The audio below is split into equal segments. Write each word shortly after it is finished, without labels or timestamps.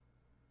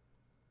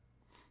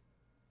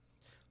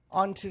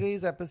On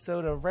today's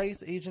episode of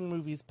Rice Asian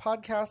Movies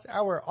Podcast,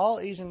 our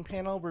all-Asian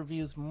panel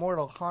reviews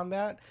Mortal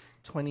Kombat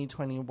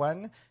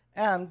 2021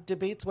 and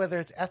debates whether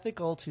it's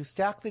ethical to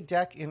stack the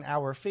deck in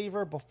our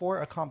favor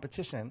before a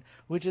competition,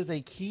 which is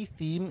a key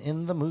theme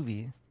in the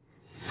movie.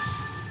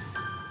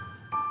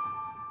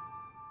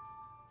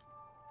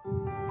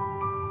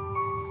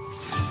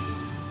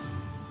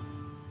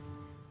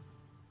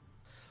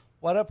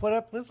 What up,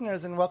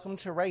 listeners, and welcome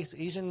to Rice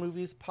Asian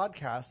Movies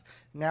Podcast,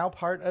 now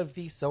part of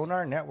the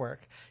Sonar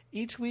Network.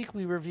 Each week,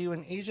 we review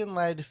an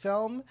Asian-led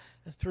film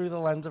through the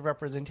lens of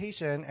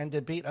representation and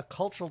debate a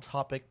cultural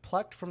topic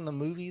plucked from the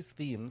movie's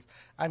themes.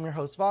 I'm your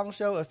host, Vong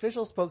Shou,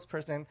 official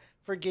spokesperson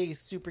for Gay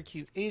Super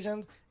Cute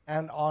Asians,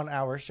 and on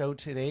our show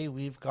today,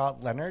 we've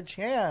got Leonard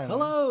Chan.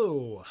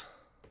 Hello!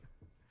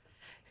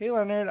 Hey,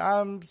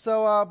 Leonard.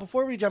 So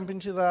before we jump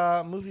into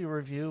the movie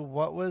review,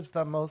 what was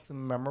the most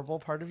memorable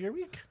part of your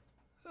week?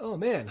 Oh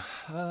man,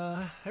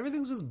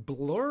 everything's just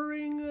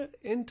blurring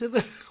into the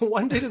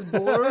one day just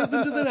blurs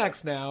into the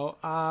next now.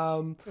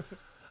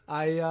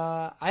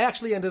 I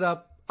actually ended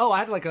up. I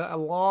had like a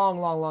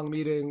long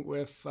meeting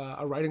with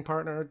a writing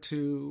partner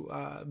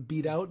to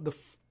beat out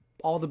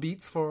all the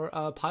beats for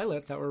a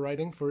pilot that we're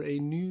writing for a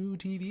new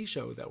TV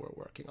show that we're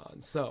working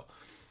on. So,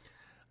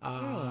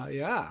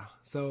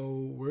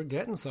 so we're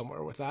getting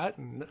somewhere with that,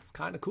 and that's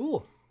kind of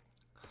cool.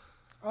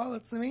 Oh,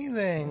 that's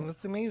amazing!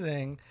 That's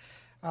amazing.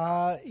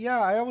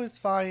 I always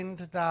find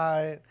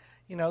that,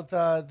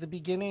 the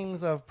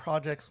beginnings of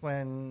projects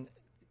when,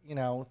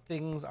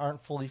 things aren't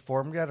fully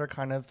formed yet are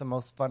kind of the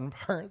most fun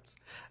parts,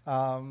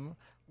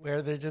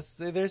 where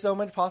there's so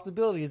much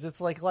possibilities. It's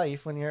like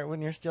life when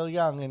you're still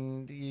young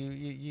and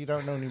you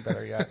don't know any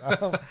better yet.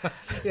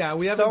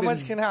 We haven't so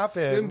much can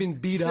happen. We haven't been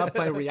beat up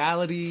by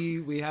reality.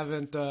 We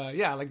haven't,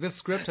 this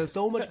script has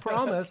so much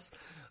promise.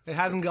 It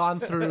hasn't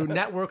gone through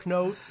network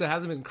notes. It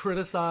hasn't been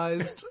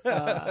criticized.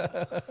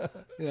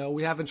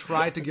 We haven't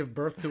tried to give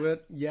birth to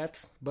it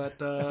yet. But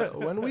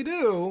when we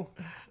do,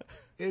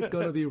 it's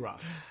going to be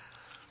rough.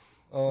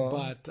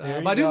 But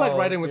I do like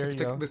writing with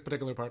this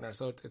particular partner,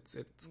 so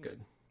it's good.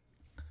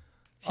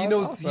 He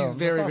knows awesome. He's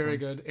very, very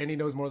good, and he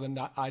knows more than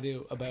I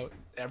do about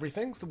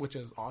everything, which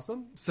is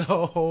awesome.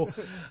 So,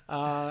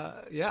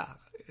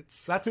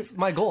 that's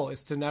my goal,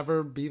 is to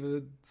never be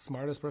the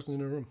smartest person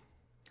in a room.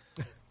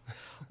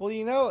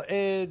 Well,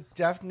 it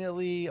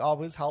definitely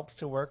always helps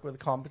to work with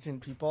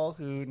competent people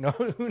who know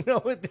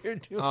what they're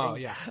doing. Oh,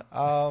 yeah.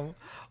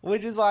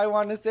 Which is why I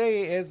want to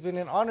say it's been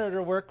an honor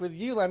to work with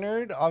you,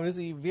 Leonard.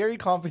 Obviously, very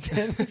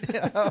competent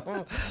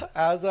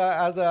as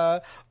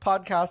a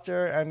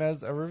podcaster and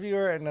as a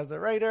reviewer and as a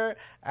writer.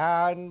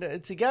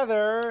 And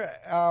together,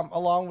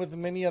 along with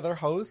many other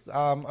hosts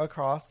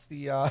across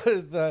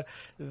the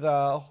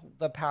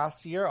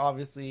past year,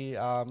 obviously,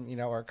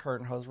 our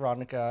current host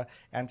Veronica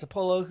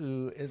Antipolo,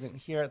 who isn't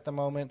here at the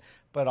moment,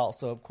 but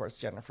also, of course,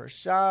 Jennifer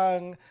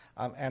Shung,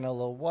 Anna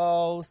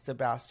Luo,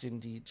 Sebastian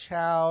D.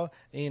 Chow,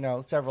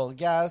 several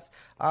guests.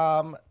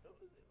 I'm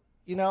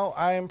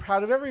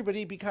proud of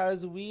everybody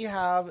because we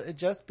have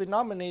just been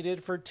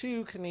nominated for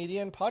 2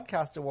 Canadian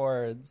Podcast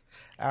Awards.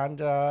 And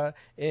the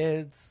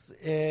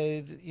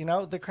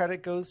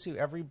credit goes to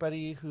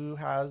everybody who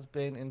has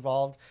been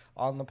involved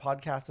on the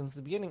podcast since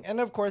the beginning. And,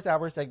 of course,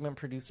 our segment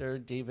producer,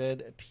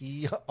 David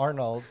P.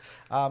 Arnold.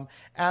 And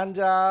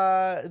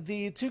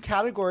the 2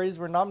 categories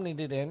we're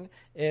nominated in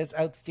is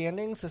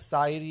Outstanding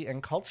Society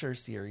and Culture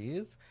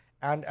Series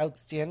and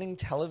Outstanding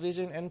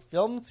Television and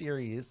Film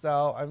Series.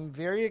 So I'm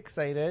very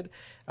excited.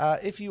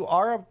 If you're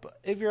a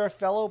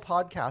fellow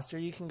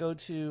podcaster, you can go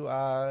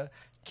to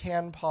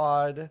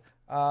CanPod.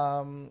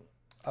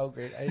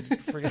 Great, I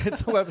forget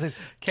the website.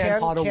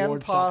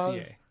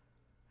 CanPodAwards.ca.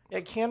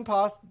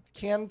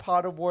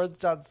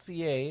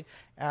 CanPodAwards.ca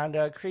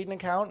and create an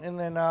account and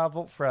then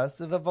vote for us.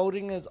 So the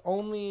voting is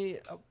only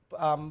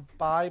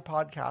by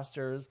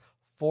podcasters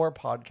for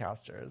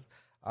podcasters.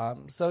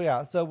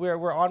 So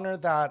we're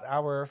honored that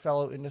our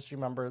fellow industry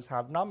members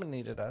have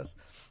nominated us.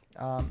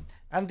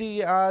 And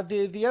the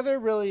other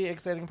really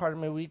exciting part of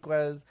my week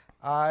was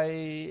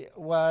I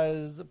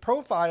was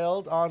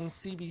profiled on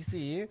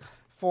CBC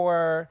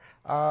for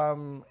a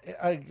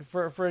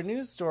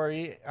news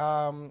story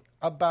about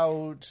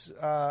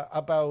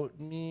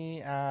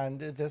me and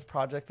this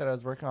project that I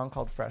was working on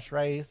called Fresh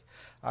Rice.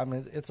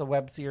 It's a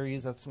web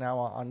series that's now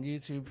on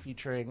YouTube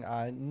featuring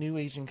new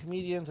Asian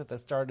comedians at the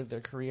start of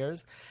their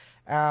careers.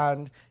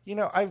 And,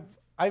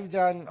 I've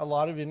done a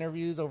lot of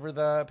interviews over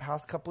the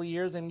past couple of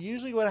years, and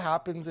usually what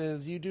happens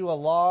is you do a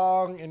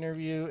long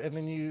interview and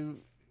then you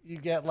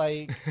get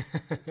like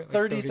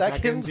 30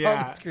 seconds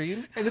on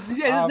screen. And it's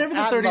never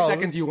the 30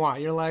 seconds you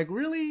want. You're like,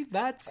 really?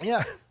 That's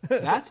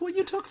what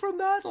you took from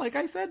that? Like,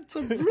 I said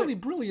some really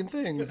brilliant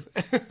things.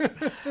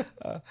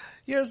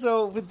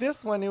 So with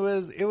this one, it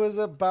was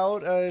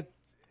about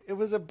it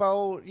was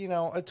about,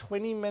 a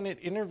 20-minute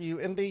interview,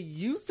 and they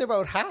used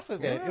about half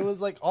of it. Yeah. It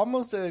was like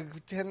almost it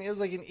was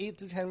like an 8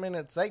 to 10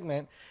 minute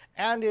segment,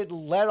 and it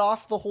led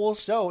off the whole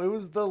show. It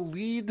was the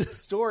lead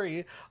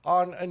story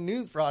on a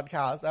news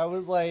broadcast. I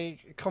was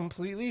like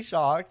completely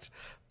shocked,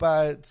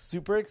 but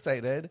super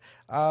excited.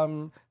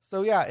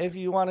 So yeah, if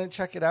you want to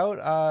check it out,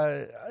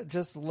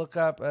 just look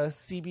up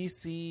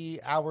CBC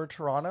Hour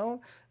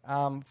Toronto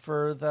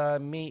for the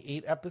May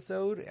 8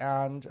 episode,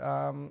 and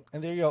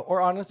there you go. Or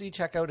honestly,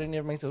 check out any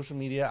of my social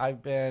media.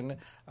 I've been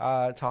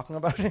talking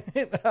about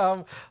it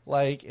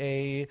like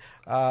a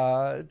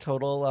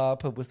total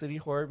publicity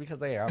whore, because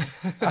I am.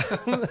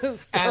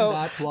 And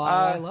that's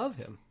why I love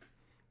him.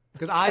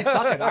 Because I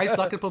suck at it. I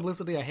suck at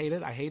publicity. I hate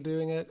it. I hate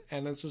doing it.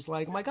 And it's just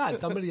like, my God,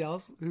 somebody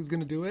else who's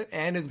going to do it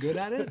and is good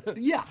at it?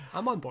 Yeah,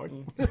 I'm on board.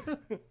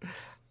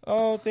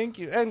 Oh, thank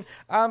you. And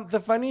the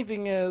funny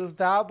thing is,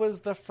 that was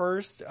the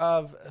first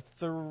of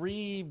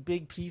 3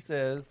 big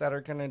pieces that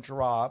are going to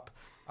drop.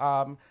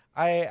 I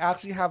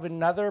actually have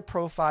another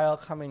profile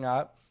coming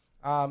up.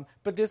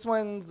 But this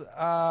one's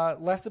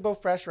less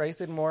about Fresh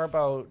Rice and more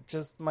about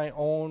just my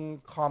own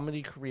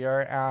comedy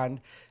career. And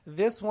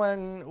this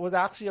one was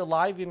actually a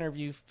live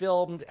interview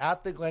filmed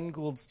at the Glenn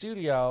Gould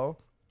studio.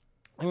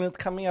 And it's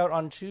coming out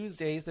on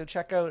Tuesday. So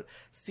check out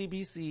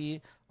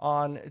CBC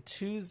on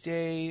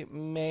Tuesday,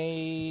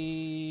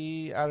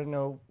 May... I don't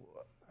know.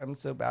 I'm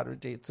so bad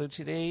with dates. So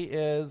today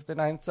is the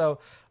 9th. So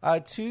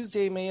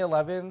Tuesday, May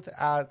 11th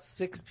at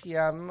 6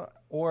 p.m.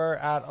 or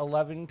at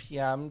 11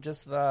 p.m.,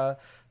 just the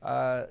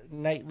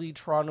nightly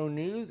Toronto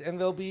news. And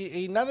there'll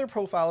be another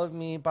profile of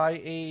me by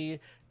a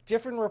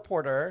different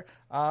reporter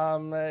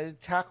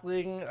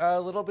tackling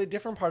a little bit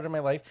different part of my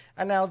life.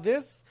 And now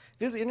this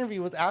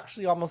interview was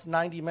actually almost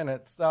 90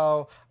 minutes.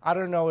 So I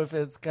don't know if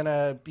it's going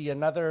to be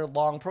another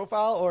long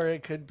profile, or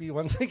it could be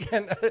once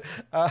again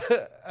a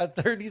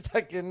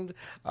 30-second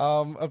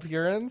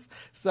appearance.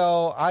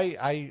 So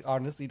I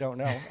honestly don't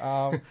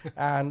know.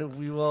 And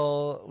we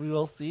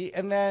will see.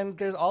 And then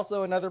there's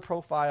also another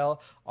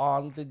profile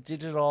on the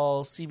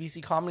digital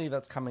CBC comedy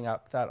that's coming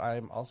up that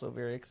I'm also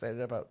very excited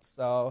about.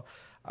 So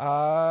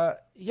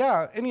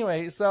yeah,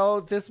 anyway,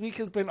 so this week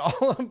has been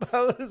all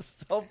about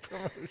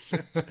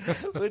self-promotion,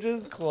 which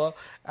is cool.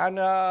 And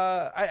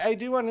I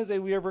do want to say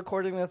we are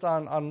recording this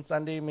on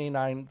Sunday, May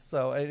 9th,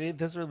 so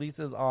this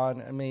releases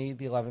on May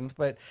the 11th,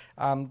 but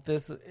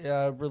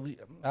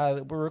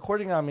we're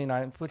recording on May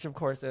 9th, which of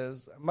course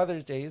is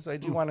Mother's Day, so I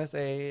do want to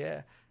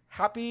say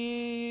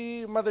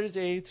happy Mother's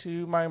Day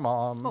to my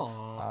mom.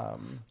 Well,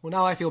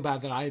 now I feel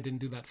bad that I didn't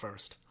do that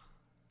first.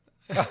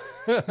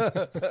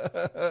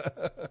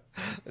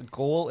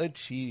 Goal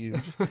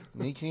achieved.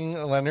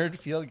 Making Leonard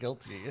feel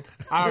guilty.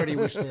 I already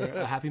wished her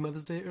a happy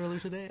Mother's Day earlier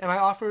today, and I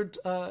offered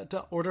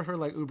to order her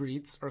like Uber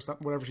Eats or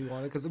something, whatever she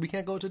wanted, because we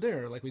can't go to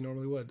dinner like we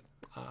normally would.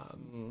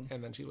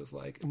 And then she was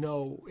like,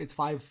 "No, it's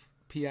 5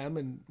 p.m.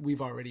 and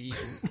we've already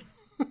eaten."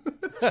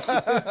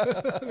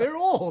 They're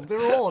old.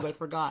 I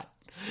forgot.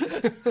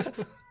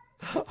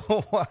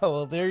 Oh, wow.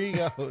 Well, there you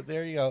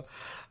go.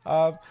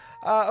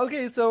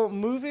 Okay, so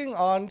moving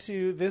on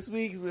to this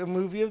week's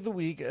movie of the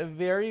week.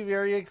 Very,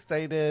 very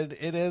excited.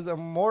 It is a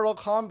Mortal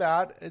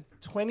Kombat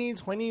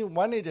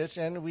 2021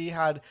 edition. We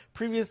had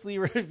previously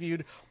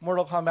reviewed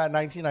Mortal Kombat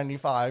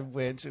 1995,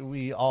 which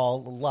we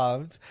all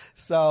loved.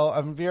 So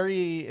I'm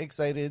very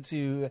excited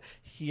to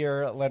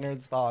hear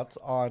Leonard's thoughts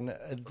on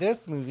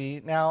this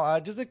movie. Now,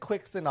 just a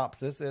quick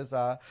synopsis is...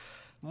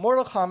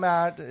 Mortal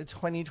Kombat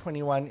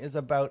 2021 is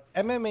about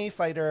MMA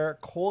fighter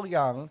Cole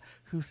Young,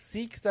 who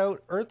seeks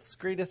out Earth's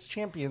greatest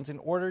champions in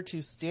order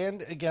to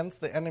stand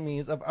against the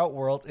enemies of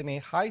Outworld in a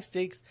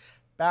high-stakes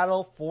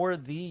battle for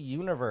the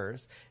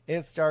universe.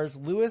 It stars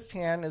Louis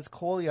Tan as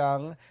Cole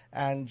Young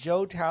and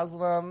Joe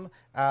Taslim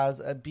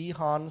as a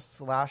Bihan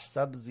 /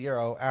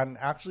 Sub-Zero, and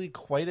actually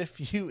quite a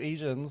few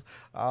Asians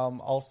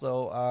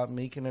also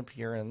make an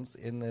appearance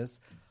in this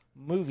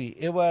movie.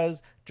 It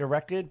was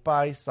directed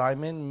by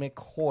Simon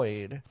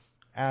McQuoid,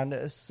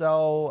 and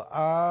so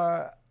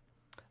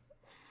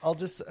I'll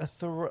just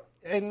throw.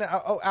 And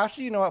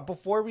actually, you know what?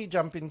 Before we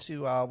jump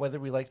into whether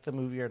we like the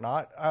movie or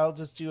not, I'll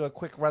just do a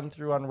quick run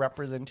through on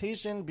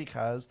representation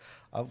because,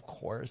 of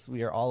course,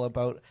 we are all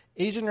about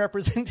Asian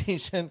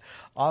representation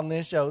on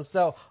this show.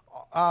 So,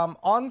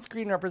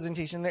 on-screen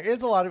representation, there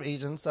is a lot of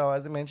Asians. So,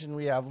 as I mentioned,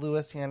 we have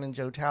Louis Tan and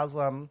Joe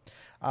Taslim.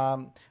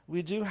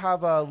 We do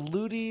have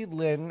Ludi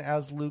Lin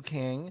as Liu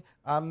Kang,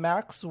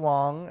 Max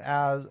Wong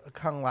as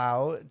Kung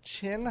Lao,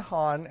 Chin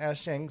Han as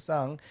Shang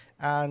Tsung,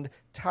 and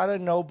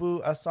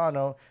Tadanobu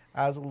Asano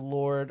as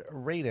Lord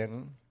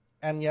Raiden.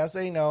 And yes,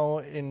 I know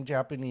in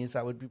Japanese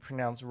that would be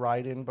pronounced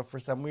Raiden, but for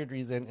some weird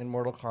reason in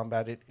Mortal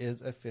Kombat it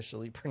is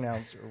officially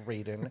pronounced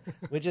Raiden,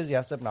 which is,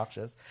 yes,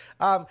 obnoxious.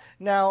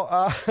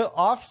 Now,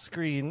 off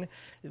screen,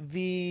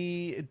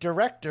 the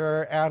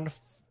director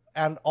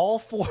and all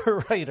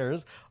 4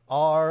 writers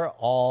are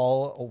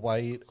all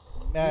white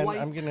men.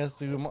 I'm going to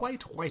assume...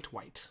 White.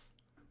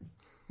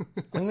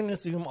 I'm going to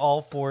assume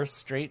all 4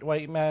 straight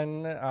white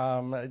men,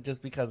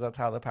 just because that's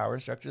how the power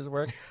structures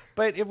work.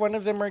 But if one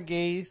of them are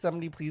gay,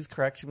 somebody please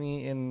correct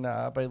me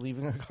by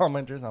leaving a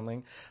comment or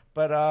something.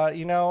 But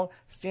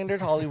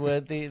standard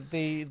Hollywood,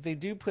 they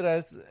do put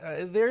us.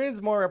 There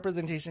is more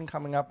representation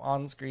coming up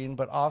on screen,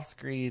 but off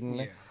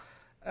screen.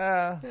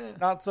 Yeah.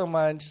 Not so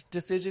much.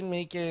 Decision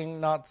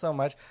making, not so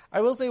much.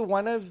 I will say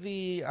one of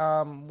the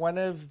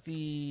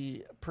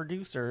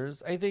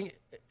producers, I think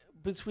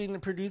between the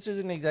producers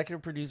and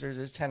executive producers,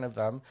 there's 10 of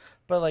them,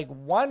 but like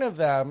one of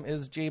them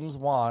is James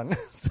Wan.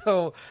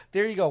 So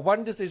there you go.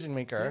 One decision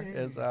maker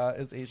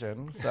is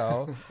Asian.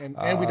 So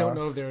and we don't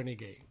know if there are any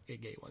gay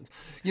ones.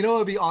 You know, it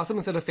would be awesome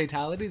instead of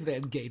fatalities, they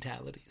had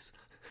gay-talities.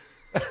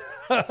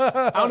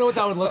 I don't know what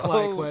that would look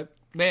like, but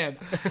man.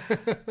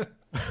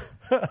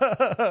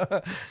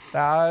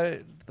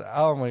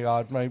 Oh my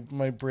god,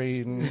 my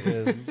brain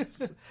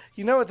is.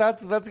 You know what?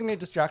 That's gonna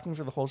distract me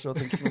for the whole show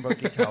thinking about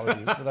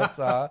fatalities.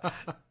 So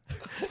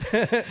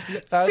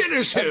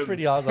Finish him. That's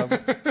pretty awesome.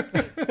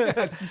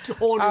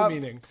 Whole new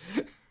meaning.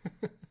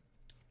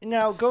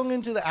 Now going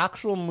into the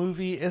actual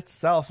movie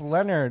itself,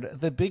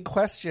 Leonard, the big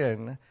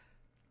question.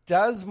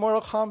 Does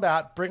Mortal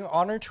Kombat bring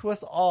honor to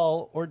us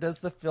all, or does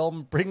the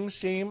film bring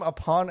shame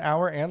upon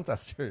our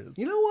ancestors?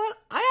 You know what?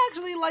 I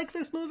actually like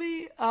this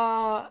movie.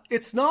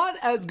 It's not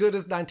as good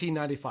as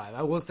 1995.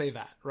 I will say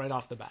that right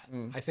off the bat.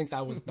 I think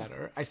that was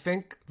better. I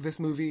think this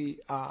movie,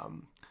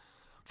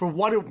 for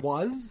what it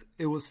was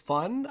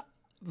fun.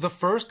 The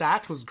first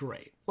act was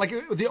great. Like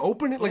the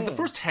opening, like the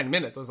first 10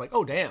 minutes, I was like,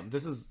 oh damn,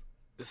 this is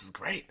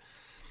great.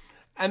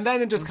 And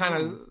then it just kind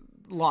of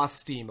lost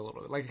steam a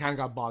little bit. Like it kind of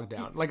got bogged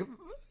down. Like,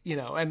 you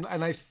know, and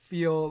I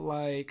feel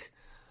like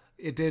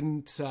it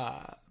didn't,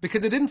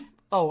 because it didn't,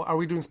 are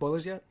we doing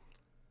spoilers yet?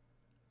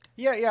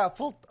 Yeah,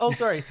 full,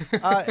 sorry.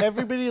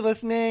 Everybody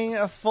listening,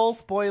 full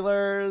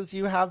spoilers,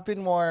 you have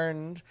been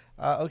warned.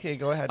 Okay,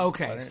 go ahead.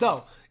 Okay,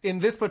 so in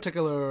this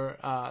particular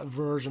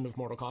version of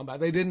Mortal Kombat,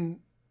 they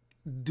didn't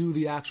do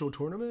the actual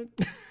tournament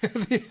at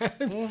the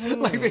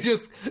end. Like they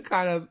just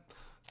kind of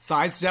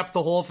sidestepped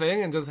the whole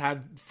thing and just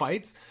had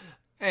fights.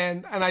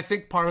 And I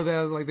think part of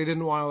that is like they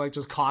didn't want to like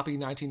just copy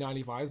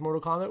 1995's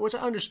Mortal Kombat, which I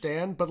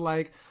understand, but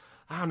like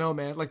I don't know,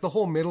 man. Like the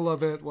whole middle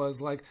of it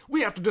was like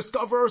we have to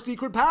discover our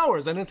secret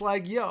powers, and it's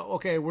like, yo,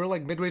 okay, we're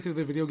like midway through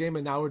the video game,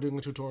 and now we're doing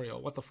a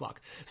tutorial. What the fuck?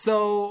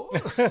 So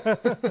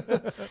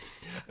it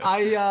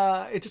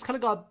just kind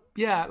of got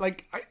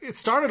it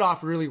started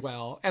off really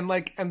well, and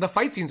the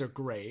fight scenes are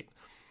great,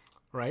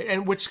 right?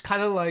 And which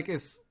kind of like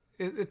is.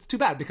 It's too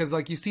bad because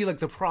like you see like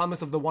the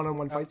promise of the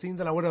one-on-one fight scenes,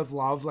 and I would have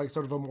loved like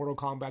sort of a Mortal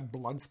Kombat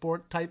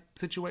Bloodsport type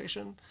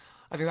situation.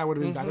 I think that would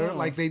have been better.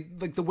 Like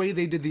the way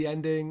they did the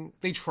ending,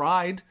 they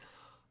tried.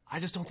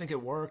 I just don't think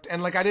it worked.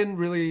 And like I didn't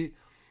really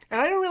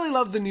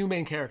love the new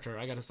main character,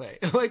 I gotta say.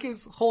 Like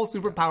his whole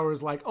superpower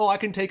is like, oh, I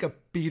can take a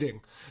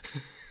beating.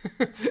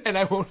 And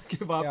I won't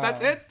give up. Yeah.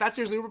 That's it? That's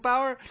your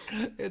superpower?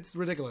 It's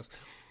ridiculous.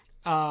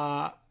 So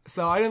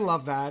I didn't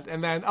love that.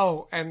 And then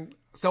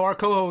so our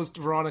co-host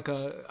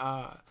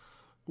Veronica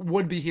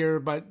would be here,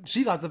 but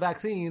she got the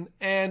vaccine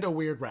and a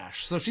weird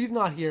rash. So she's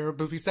not here,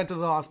 but we sent her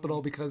to the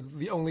hospital because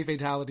the only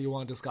fatality you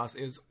want to discuss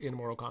is in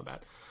Mortal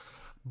Kombat.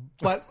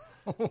 But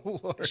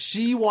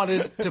she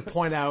wanted to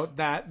point out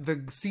that the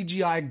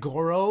CGI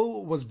Goro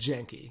was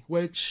janky,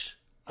 which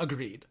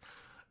agreed.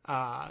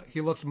 He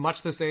looked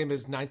much the same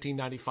as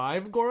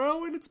 1995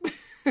 Goro, and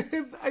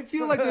I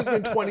feel like there's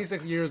been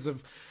 26 years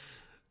of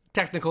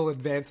technical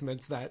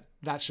advancements that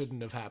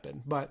shouldn't have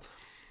happened. But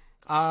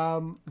I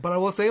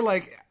will say,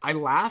 like, I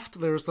laughed.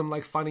 There were some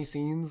like funny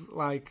scenes,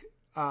 like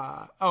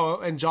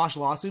and Josh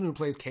Lawson, who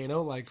plays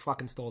Kano, like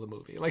fucking stole the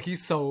movie. Like which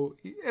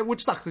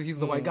sucks because he's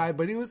the white guy,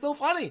 but he was so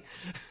funny.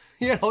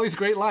 He had all these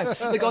great lines,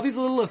 like all these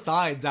little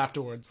asides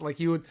afterwards. Like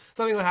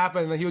something would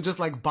happen, and he would just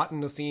like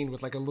button a scene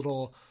with like a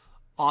little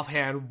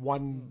offhand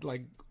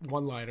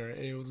one-liner,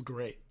 and it was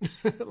great.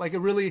 Like it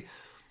really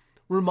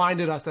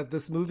reminded us that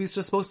this movie's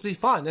just supposed to be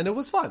fun, and it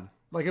was fun.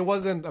 Like it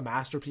wasn't a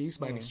masterpiece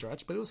by any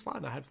stretch, but it was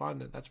fun. I had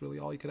fun, and that's really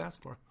all you can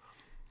ask for.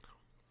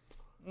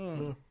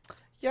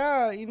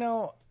 Yeah, you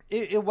know,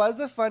 it was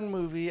a fun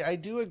movie. I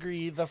do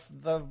agree.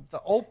 The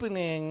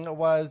opening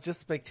was just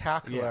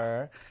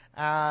spectacular,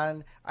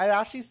 and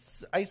I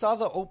saw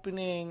the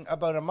opening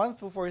about a month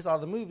before I saw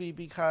the movie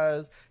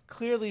because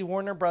clearly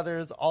Warner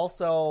Brothers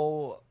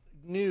also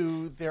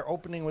knew their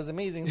opening was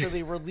amazing, so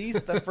they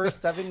released the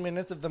first 7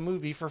 minutes of the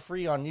movie for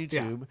free on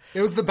YouTube. Yeah.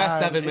 It was the best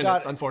 7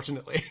 minutes,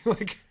 unfortunately.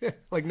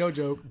 like no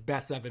joke,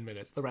 best 7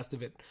 minutes. The rest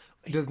of it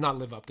does not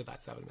live up to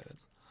that 7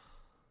 minutes.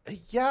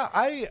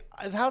 Yeah,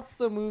 that's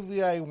the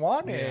movie I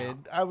wanted. Yeah.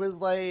 I was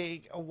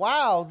like,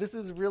 wow, this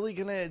is really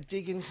gonna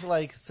dig into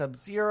like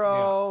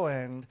Sub-Zero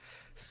and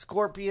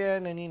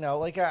Scorpion, and you know,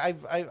 like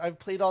I've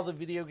played all the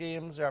video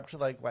games. They're up to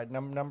like what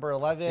number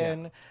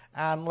 11,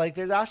 and like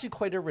there's actually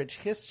quite a rich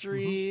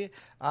history.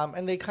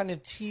 And they kind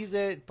of tease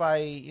it by,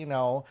 you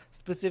know,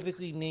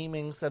 specifically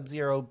naming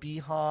Sub-Zero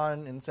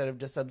Bi-Han instead of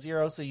just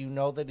Sub-Zero, so you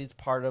know that he's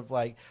part of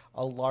like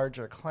a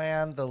larger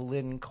clan, the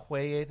Lin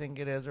Kuei, I think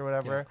it is, or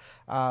whatever.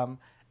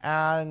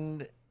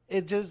 And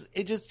it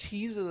just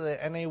teases it,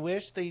 and I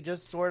wish they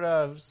just sort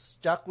of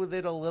stuck with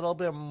it a little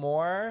bit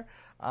more.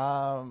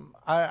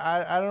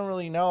 I don't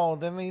really know.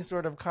 Then they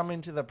sort of come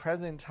into the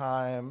present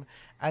time,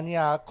 and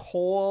yeah,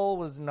 Cole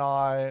was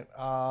not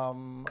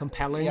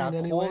compelling in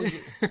any way.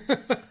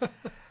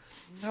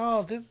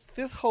 No,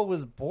 this whole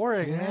was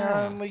boring,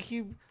 man. Like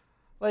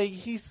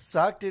he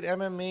sucked at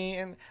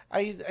MMA, and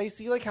I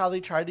see like how they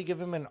tried to give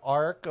him an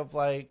arc of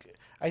like,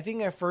 I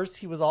think at first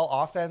he was all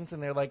offense,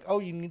 and they're like, oh,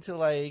 you need to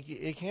like,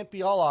 it can't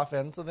be all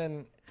offense. So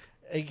then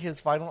like, his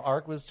final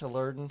arc was to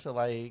learn to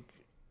like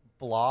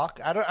block.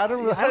 I don't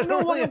know what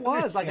really it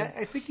was. Like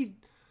I think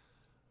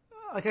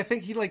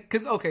he like,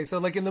 because okay, so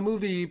like in the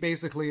movie,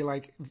 basically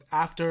like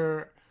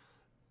after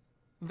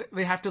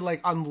they have to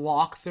like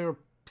unlock their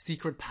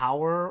secret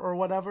power or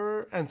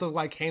whatever, and so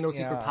like Kano's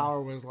secret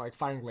power was like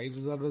firing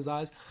lasers out of his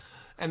eyes,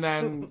 and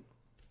then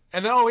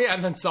and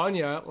then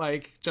Sonya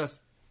like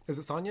just. Is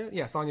it Sonya?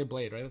 Yeah, Sonya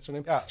Blade, right? That's her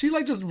name. Yeah. She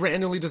like just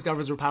randomly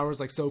discovers her powers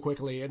like so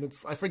quickly, and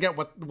it's I forget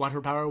what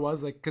her power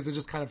was like because it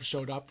just kind of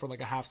showed up for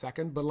like a half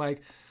second. But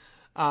like,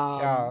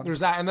 there's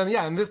that, and then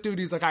and this dude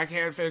he's like I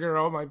can't figure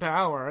out my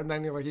power, and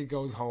then he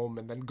goes home,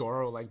 and then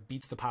Goro like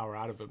beats the power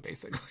out of him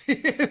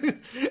basically,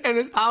 and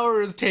his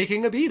power is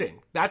taking a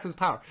beating. That's his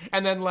power,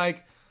 and then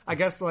like I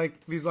guess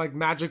like these like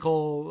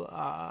magical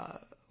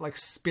like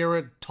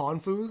spirit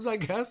tonfus I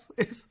guess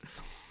is.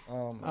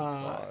 Oh my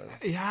god!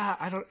 Yeah,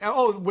 I don't.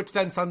 Oh, which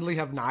then suddenly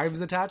have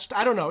knives attached.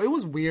 I don't know. It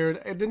was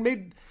weird. I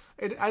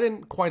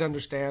didn't quite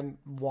understand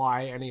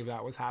why any of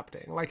that was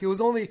happening. Like it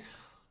was only,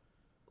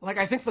 like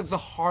I think like the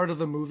heart of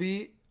the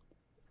movie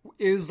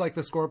is like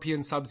the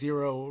Scorpion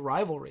Sub-Zero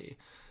rivalry,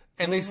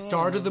 and they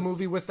started the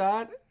movie with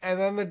that, and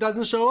then it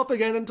doesn't show up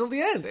again until the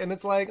end, and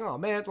it's like, oh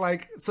man,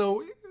 like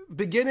so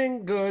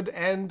beginning good,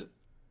 end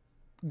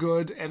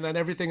good, and then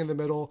everything in the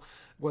middle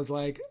was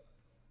like.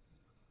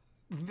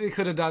 They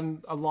could have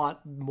done a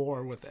lot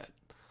more with it,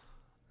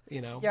 you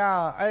know? Yeah,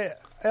 I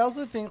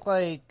also think,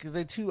 like,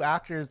 the two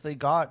actors they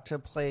got to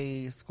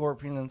play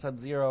Scorpion and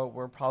Sub-Zero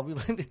were probably,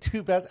 like, the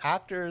two best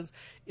actors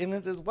in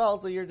this as well,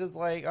 so you're just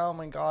like, oh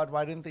my god,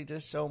 why didn't they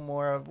just show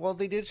more of... Well,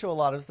 they did show a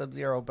lot of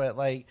Sub-Zero, but,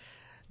 like,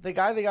 the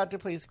guy they got to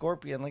play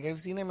Scorpion, like, I've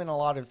seen him in a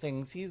lot of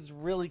things. He's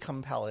really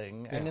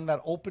compelling. Yeah. And in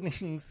that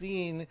opening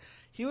scene,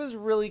 he was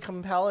really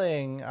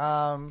compelling.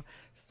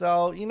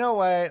 So, you know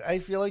what? I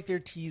feel like they're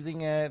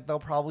teasing it. They'll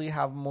probably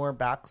have more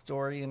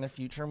backstory in a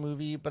future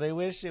movie, but I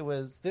wish it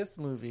was this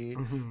movie,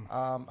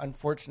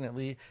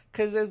 unfortunately.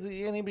 Because as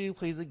anybody who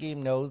plays the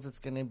game knows, it's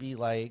going to be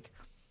like...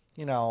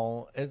 You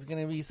know, it's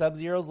going to be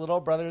Sub-Zero's little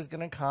brother is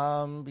going to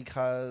come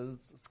because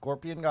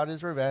Scorpion got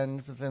his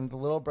revenge, but then the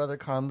little brother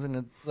comes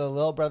and the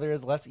little brother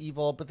is less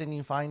evil, but then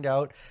you find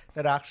out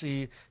that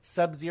actually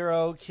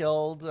Sub-Zero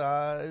killed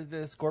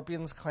the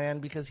Scorpion's clan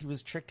because he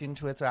was tricked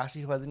into it, so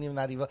actually he wasn't even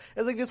that evil.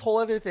 It's like this whole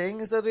other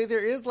thing, so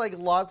there is like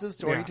lots of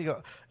story to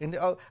go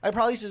into. Oh, I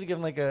probably should have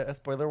given like a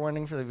spoiler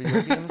warning for the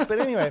video games, but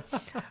anyway,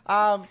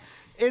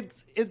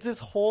 it's this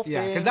whole thing.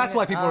 Yeah, because that's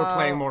why people are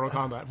playing Mortal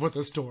Kombat, for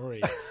the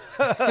story.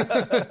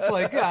 It's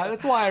like, yeah,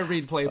 that's why I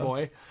read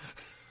Playboy.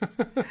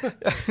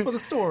 For the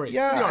story.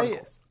 Yeah, the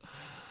articles.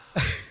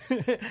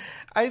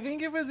 I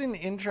think it was an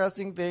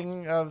interesting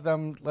thing of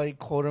them, like,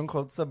 quote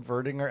unquote,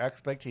 subverting our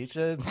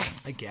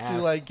expectations. I guess. To,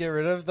 like, get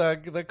rid of the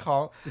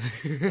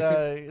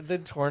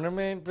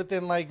tournament, but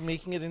then, like,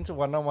 making it into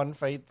one-on-one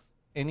fights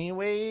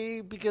anyway,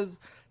 because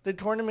the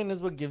tournament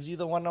is what gives you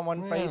the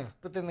one-on-one fights,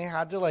 but then they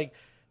had to, like,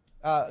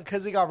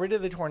 because they got rid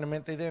of the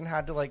tournament, they then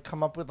had to like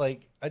come up with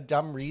like a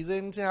dumb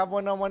reason to have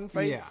one-on-one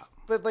fights. Yeah.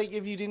 But like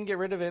if you didn't get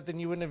rid of it, then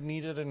you wouldn't have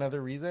needed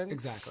another reason.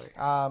 Exactly.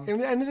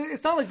 And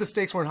it's not like the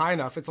stakes weren't high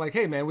enough. It's like,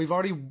 hey man, we've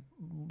already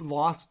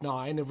lost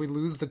 9. If we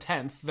lose the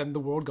 10th, then the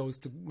world goes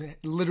to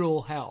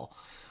literal hell.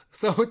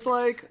 So it's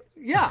like,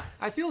 yeah,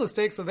 I feel the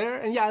stakes are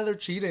there, and yeah, they're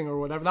cheating or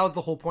whatever. That was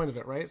the whole point of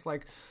it, right? It's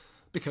like,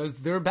 because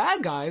they're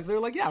bad guys, they're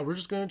like, yeah, we're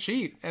just going to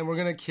cheat, and we're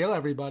going to kill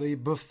everybody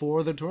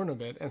before the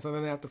tournament, and so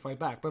then they have to fight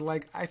back. But,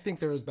 like, I think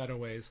there's better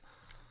ways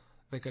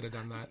they could have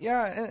done that.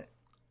 Yeah,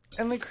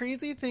 and the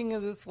crazy thing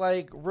is, it's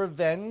like,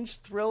 revenge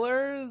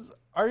thrillers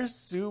are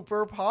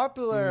super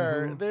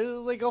popular. There's,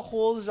 like, a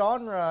whole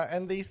genre,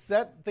 and they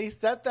set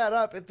that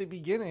up at the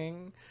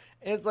beginning.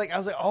 And it's like, I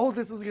was like, oh,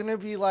 this is going to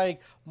be,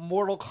 like,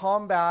 Mortal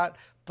Kombat,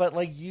 but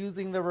like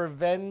using the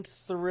revenge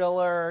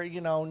thriller,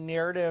 you know,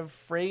 narrative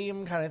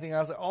frame kind of thing. I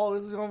was like, oh,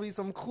 this is going to be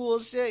some cool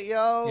shit,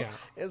 yo. Yeah.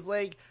 It's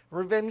like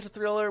revenge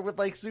thriller with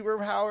like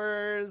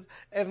superpowers.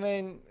 And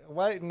then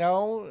what?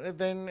 No. And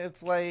then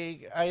it's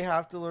like, I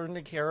have to learn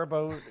to care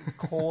about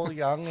Cole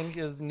Young and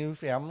his new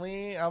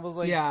family. I was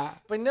like, yeah,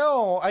 but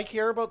no, I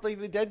care about like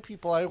the dead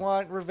people. I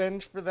want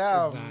revenge for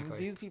them. Exactly.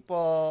 These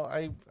people,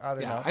 I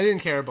don't know. I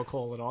didn't care about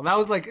Cole at all.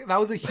 That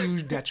was a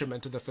huge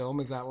detriment to the film,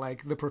 is that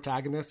like the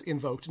protagonist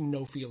invoked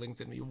no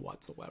feelings in me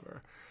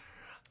whatsoever.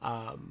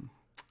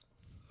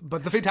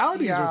 But the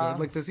fatalities were good.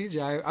 Like the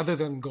CGI, other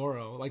than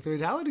Goro, like the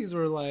fatalities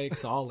were like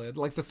solid.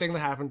 Like the thing that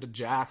happened to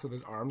Jax with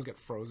his arms get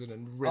frozen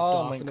and ripped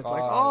off, and it's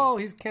like, oh,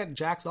 he can't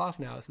Jax off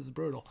now. This is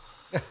brutal.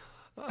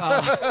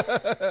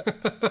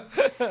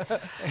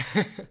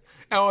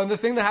 Oh, and the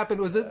thing that happened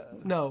was it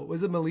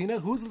Melina?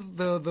 Who's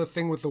the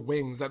thing with the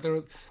wings that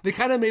they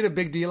kind of made a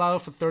big deal out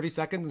of for 30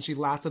 seconds, and she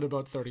lasted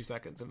about 30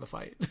 seconds in the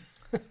fight,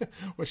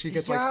 where she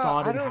gets like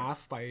sawed in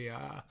half by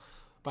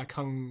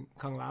Kung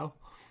Lao.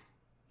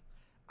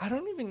 I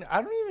don't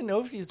even know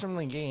if she's from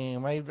the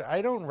game.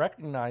 I don't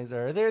recognize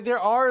her. There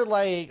are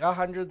like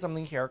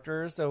 100-something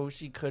characters, so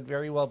she could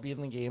very well be in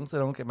the game. So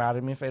don't get mad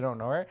at me if I don't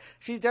know her.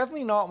 She's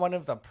definitely not one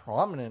of the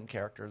prominent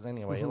characters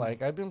anyway.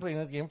 Like I've been playing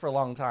this game for a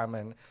long time,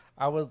 and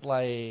I was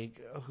like,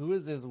 who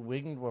is this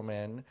winged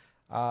woman?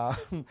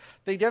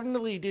 They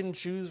definitely didn't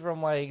choose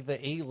from like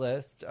the A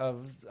list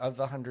of the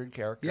 100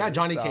 characters. Yeah,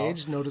 Johnny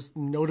Cage,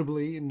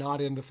 notably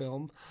not in the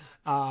film.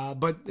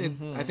 But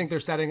I think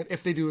they're setting it,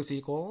 if they do a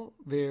sequel,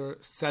 they're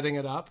setting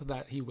it up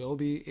that he will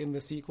be in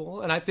the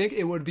sequel. And I think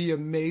it would be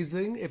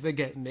amazing if they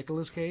get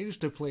Nicolas Cage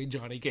to play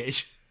Johnny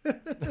Cage.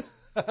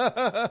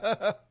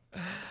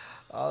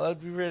 Oh,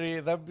 that'd be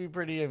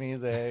pretty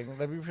amazing.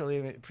 That'd be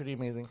pretty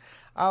amazing.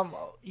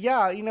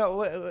 Yeah, you know,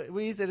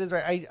 what you said is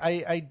right.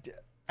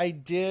 I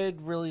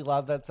did really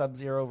love that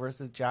Sub-Zero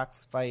versus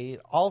Jax fight.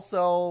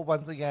 Also,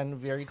 once again,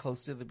 very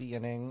close to the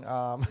beginning.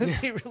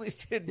 They really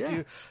did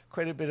do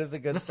quite a bit of the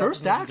good stuff. The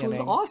first act was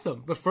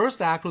awesome. The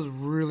first act was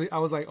really, I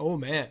was like, oh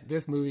man,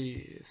 this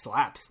movie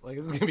slaps. Like,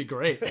 this is going to be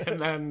great. and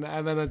then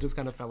it just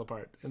kind of fell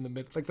apart in the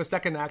mid. Like, the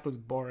second act was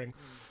boring.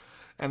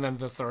 And then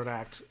the third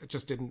act, it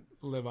just didn't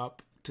live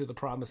up to the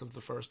promise of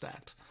the first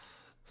act.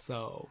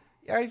 So...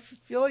 Yeah, I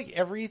feel like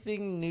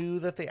everything new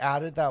that they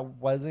added that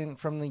wasn't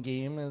from the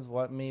game is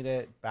what made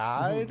it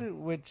bad,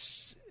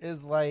 which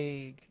is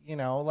like, you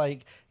know,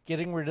 like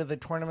getting rid of the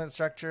tournament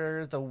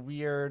structure, the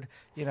weird,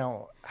 you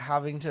know,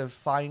 having to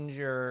find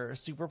your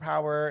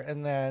superpower,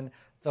 and then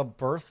the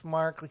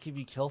birthmark. Like if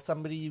you kill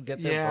somebody, you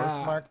get their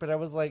birthmark. But I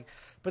was like,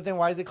 but then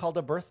why is it called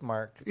a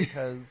birthmark?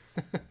 Because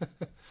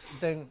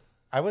then...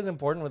 I wasn't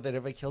born with it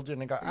if I killed you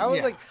and I got... I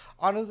was like,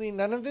 honestly,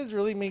 none of this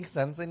really makes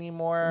sense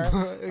anymore.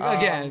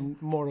 Again,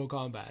 Mortal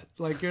Kombat.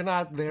 Like, you're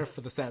not there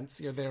for the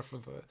sense. You're there for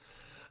the...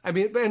 I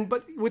mean,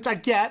 but which I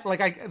get, like,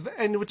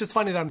 and which is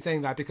funny that I'm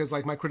saying that, because,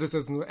 like, my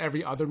criticism of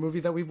every other movie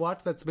that we've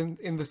watched that's been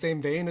in the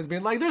same vein has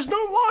been like, there's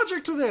no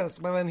logic to this!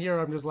 But then here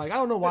I'm just like, I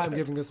don't know why I'm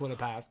giving this one a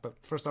pass, but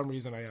for some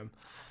reason I am.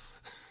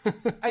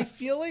 I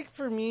feel like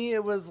for me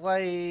it was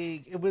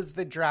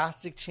the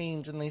drastic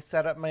change, and they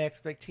set up my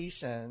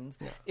expectations.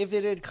 Yeah. If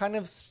it had kind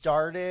of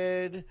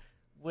started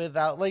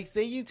without, like,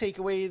 say you take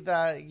away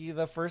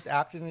the first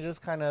act and it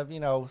just kind of,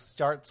 you know,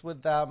 starts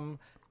with them,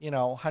 you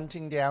know,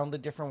 hunting down the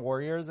different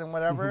warriors and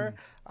whatever,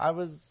 I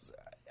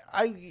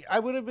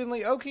would have been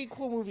like, okay,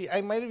 cool movie.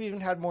 I might have even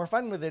had more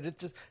fun with it.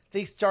 It's just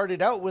they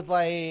started out with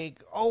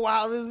like, oh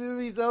wow, this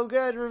movie's so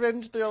good,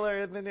 revenge thriller,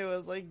 and then it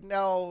was like,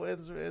 no,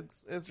 it's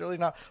really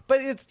not.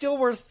 But it's still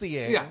worth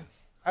seeing. Yeah,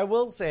 I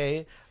will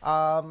say,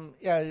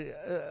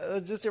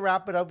 just to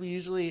wrap it up, we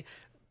usually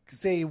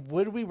say,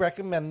 would we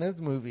recommend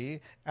this movie,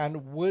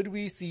 and would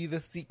we see the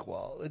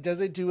sequel? Does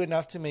it do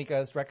enough to make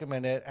us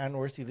recommend it and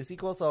or see the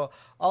sequel? So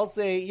I'll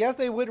say yes,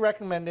 I would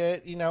recommend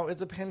it. You know,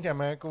 it's a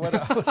pandemic. What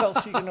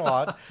else are you gonna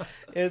watch?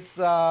 It's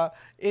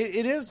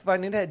it is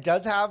fun. It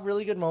does have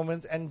really good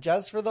moments, and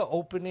just for the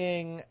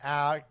opening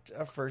act,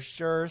 for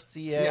sure,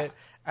 see it.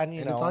 And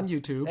you know, it's on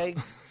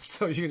YouTube,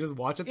 so you can just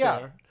watch it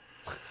there.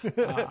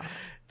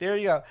 There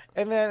you go.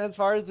 And then as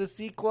far as the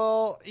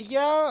sequel,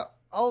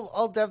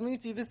 I'll definitely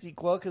see the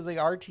sequel, because they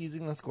are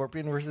teasing the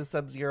Scorpion versus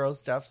Sub-Zero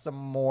stuff some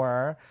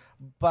more.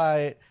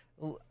 But,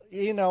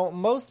 you know,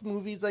 most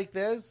movies like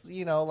this,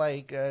 you know,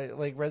 like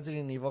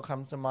Resident Evil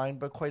comes to mind,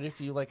 but quite a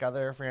few like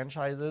other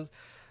franchises.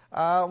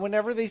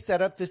 Whenever they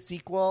set up the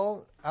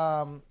sequel,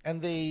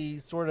 and they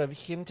sort of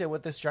hint at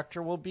what the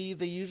structure will be,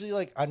 they usually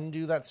like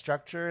undo that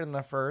structure in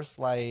the first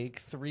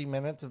like 3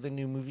 minutes of the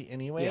new movie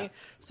anyway. Yeah.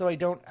 So I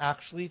don't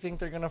actually think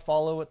they're going to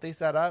follow what they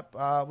set up,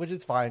 which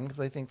is fine, because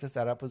I think the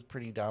setup was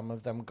pretty dumb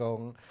of them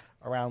going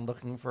around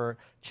looking for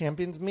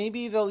champions.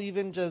 Maybe they'll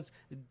even just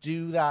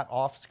do that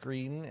off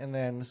screen and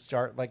then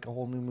start like a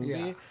whole new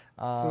movie.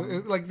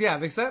 Yeah.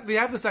 They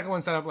have the second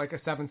one set up like a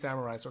Seven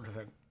Samurai sort of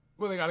thing,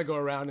 where they got to go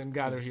around and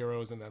gather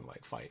heroes and then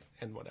like fight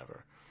and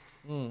whatever.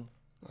 The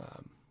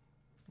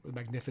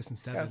Magnificent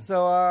Seven.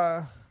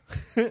 Yeah,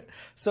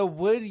 so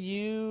would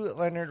you,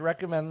 Leonard,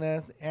 recommend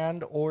this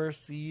and or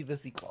see the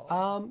sequel?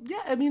 Yeah,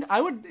 I mean, I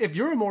would. If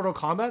you're a Mortal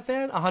Kombat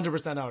fan,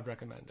 100% I would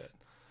recommend it.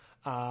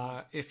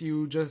 If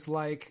you just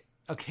like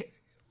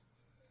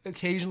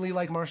occasionally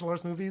like martial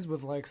arts movies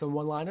with like some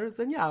one-liners,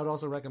 then yeah, I would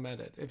also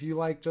recommend it. If you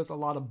like just a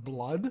lot of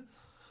blood,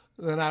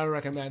 then I would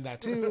recommend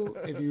that too.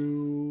 If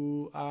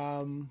you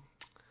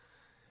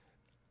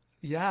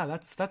yeah,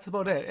 that's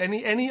about it.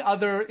 Any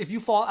other, if you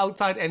fall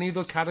outside any of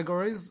those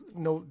categories,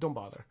 no, don't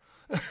bother.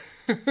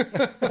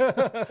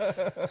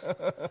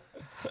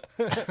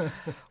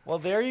 Well,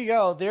 there you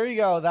go.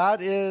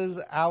 That is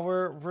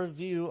our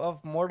review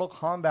of Mortal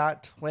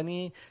Kombat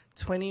 2020.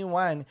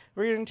 2021.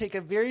 We're going to take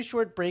a very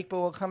short break, but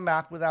we'll come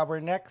back with our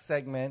next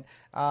segment,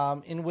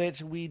 in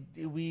which we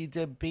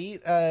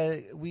debate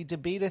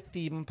a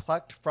theme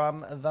plucked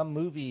from the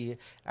movie.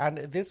 And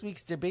this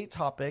week's debate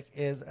topic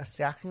is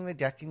stacking the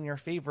deck in your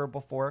favor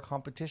before a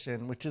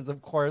competition, which is,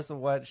 of course,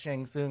 what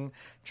Shang Tsung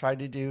tried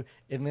to do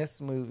in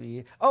this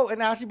movie. Oh,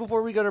 and actually,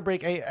 before we go to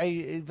break,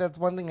 I that's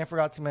one thing I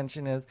forgot to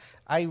mention is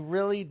I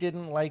really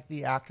didn't like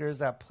the actors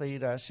that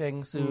played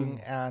Shang Tsung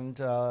and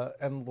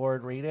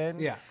Lord Raiden.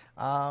 Yeah.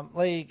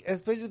 Like,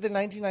 especially the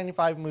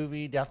 1995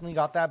 movie definitely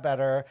got that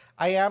better.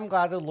 I am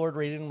glad that Lord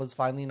Raiden was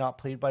finally not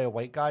played by a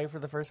white guy for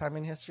the first time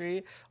in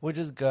history, which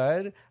is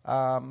good.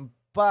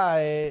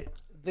 But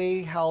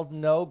they held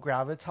no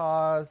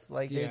gravitas.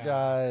 Like,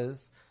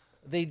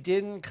 they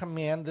didn't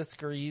command the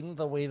screen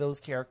the way those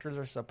characters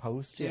are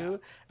supposed to.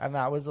 And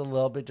that was a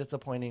little bit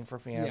disappointing for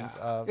fans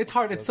of... It's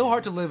hard. It's so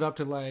hard to live up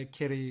to, like,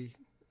 Hiroyuki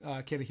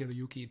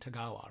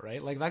Tagawa,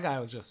 right? Like, that guy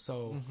was just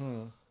so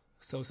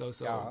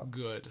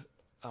good.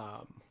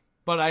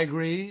 But I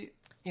agree,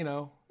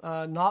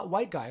 not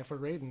white guy for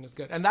Raiden is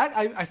good. And that,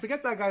 I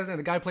forget that guy's name.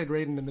 The guy played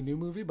Raiden in the new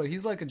movie, but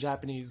he's like a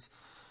Japanese...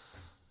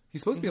 He's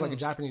supposed to be like a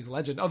Japanese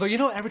legend. Although,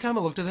 every time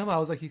I looked at him, I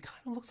was like, he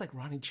kind of looks like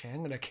Ronnie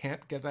Chang, and I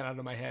can't get that out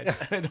of my head.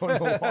 I don't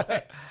know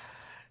why.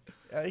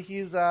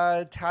 He's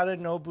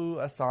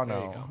Tadanobu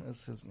Asano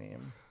is his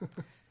name.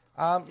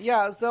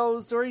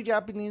 So sorry,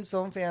 Japanese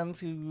film fans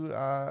who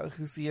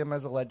see him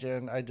as a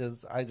legend. I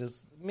just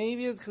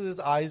maybe it's because his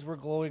eyes were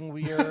glowing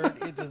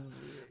weird.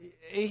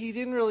 He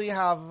didn't really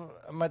have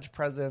much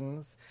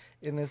presence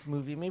in this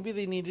movie. Maybe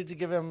they needed to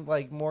give him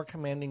like more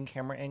commanding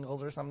camera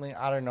angles or something.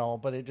 I don't know,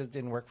 but it just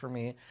didn't work for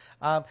me.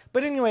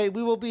 But anyway,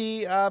 we will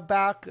be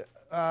back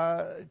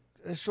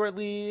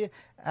shortly,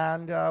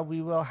 and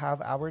we will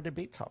have our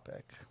debate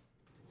topic.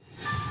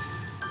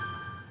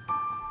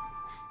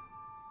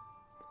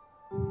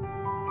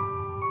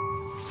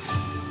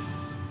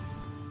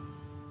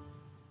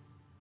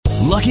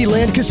 Lucky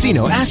Land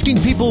Casino,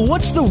 asking people,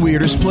 what's the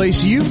weirdest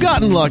place you've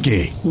gotten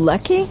lucky?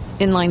 Lucky?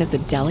 In line at the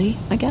deli,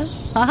 I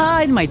guess?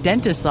 Aha, in my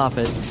dentist's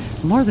office.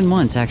 More than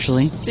once,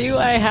 actually. Do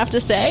I have to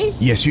say?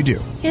 Yes, you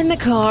do. In the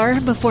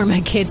car before my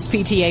kids'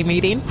 PTA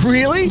meeting.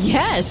 Really?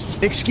 Yes.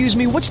 Excuse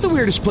me, what's the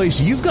weirdest place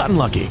you've gotten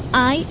lucky?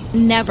 I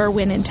never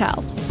win and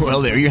tell.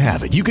 Well, there you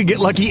have it. You can get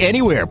lucky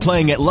anywhere,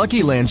 playing at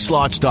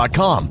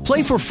LuckyLandSlots.com.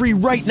 Play for free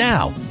right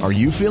now. Are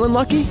you feeling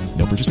lucky?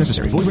 No purchase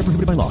necessary. Void where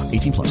prohibited by law.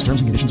 18+.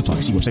 Terms and conditions apply.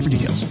 See website for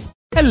details.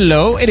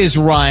 Hello, it is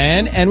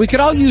Ryan, and we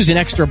could all use an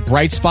extra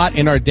bright spot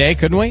in our day,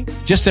 couldn't we?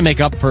 Just to make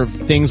up for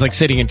things like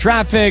sitting in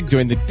traffic,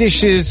 doing the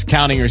dishes,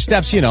 counting your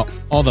steps,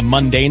 all the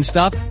mundane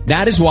stuff.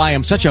 That is why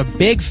I'm such a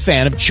big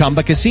fan of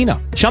Chumba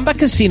Casino. Chumba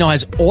Casino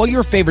has all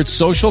your favorite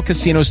social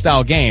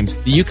casino-style games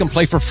that you can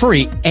play for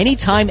free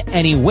anytime,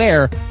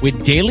 anywhere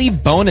with daily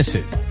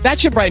bonuses. That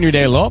should brighten your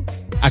day a little.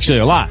 Actually,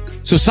 a lot.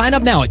 So sign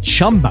up now at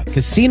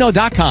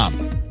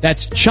ChumbaCasino.com.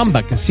 That's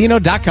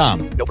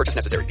ChumbaCasino.com. No purchase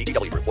necessary.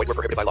 VGW Group. Void where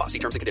prohibited by law. See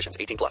terms and conditions.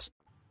 18+.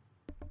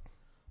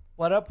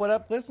 What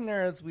up,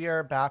 listeners? We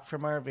are back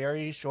from our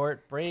very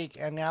short break,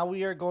 and now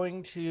we are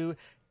going to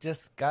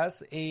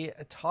discuss a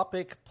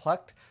topic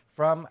plucked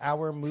from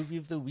our Movie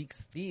of the Week's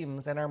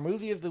themes. And our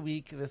Movie of the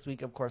Week this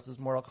week, of course, is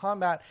Mortal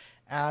Kombat.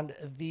 And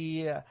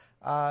the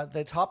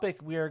topic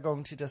we are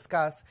going to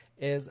discuss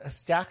is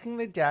stacking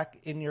the deck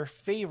in your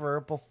favor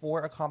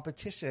before a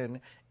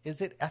competition. Is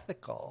it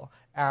ethical?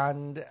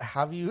 And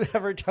have you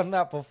ever done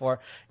that before?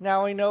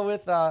 Now I know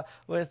with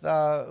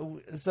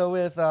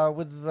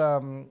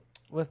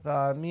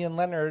me and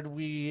Leonard,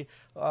 we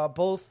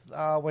both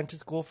went to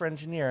school for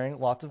engineering,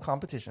 lots of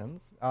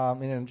competitions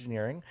in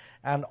engineering.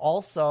 And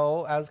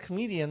also, as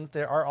comedians,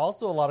 there are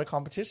also a lot of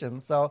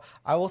competitions. So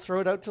I will throw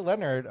it out to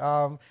Leonard.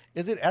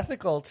 Is it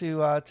ethical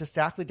to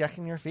stack the deck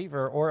in your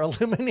favor or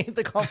eliminate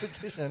the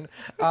competition?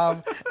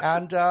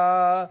 And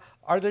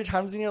are there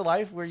times in your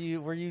life where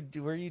you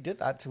did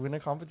that to win a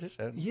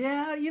competition?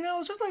 Yeah,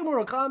 it's just like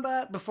Mortal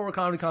Kombat. Before a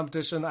comedy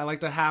competition, I like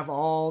to have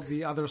all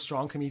the other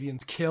strong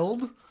comedians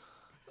killed.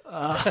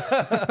 I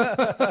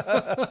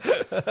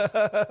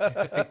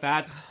think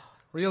that's a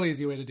real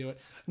easy way to do it.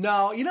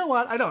 No, you know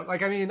what? I don't.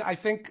 I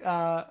think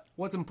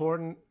what's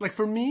important,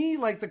 for me,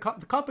 the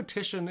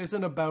competition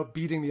isn't about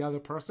beating the other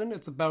person.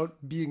 It's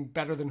about being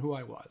better than who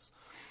I was.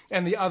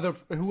 And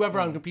whoever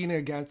I'm competing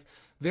against,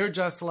 they're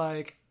just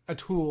like a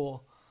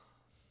tool,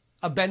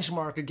 a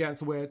benchmark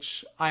against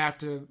which I have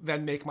to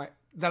then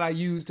that I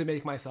use to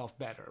make myself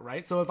better,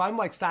 right? So if I'm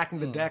stacking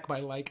the deck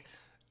by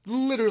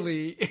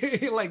literally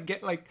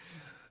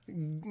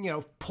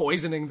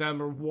poisoning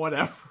them or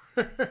whatever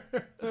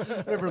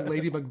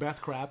Lady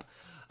Macbeth crap.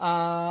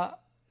 That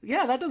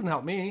doesn't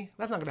help me.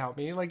 That's not going to help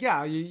me.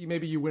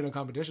 Maybe you win a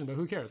competition, but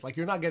who cares?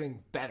 You're not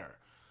getting better.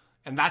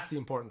 And that's the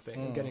important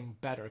thing, is getting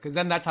better. Because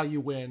then that's how you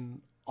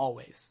win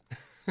always.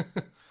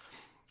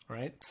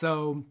 Right?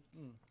 So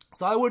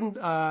I wouldn't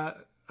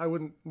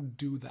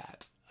do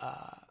that.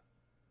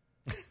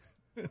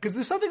 Because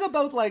there's something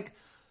about,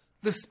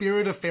 the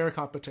spirit of fair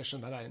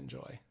competition that I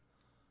enjoy.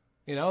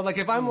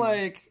 If I'm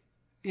I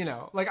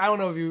don't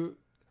know if you...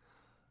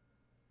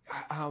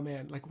 oh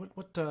man, like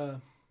what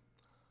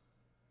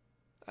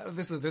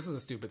this is a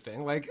stupid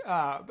thing. Like,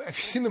 have you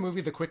seen the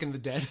movie The Quick and the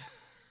Dead?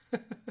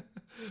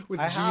 With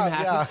Gene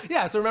Hackman?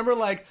 Yeah. So remember,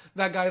 like,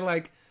 that guy,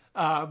 like,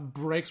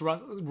 breaks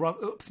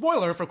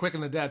spoiler for Quick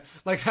and the Dead.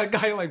 Like, that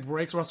guy, like,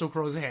 breaks Russell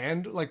Crowe's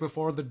hand, like,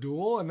 before the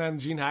duel, and then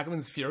Gene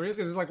Hackman's furious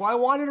because he's like, well, I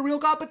wanted a real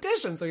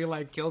competition. So he,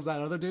 like, kills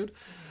that other dude,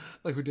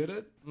 like, who did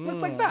it.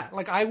 It's like that.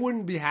 Like, I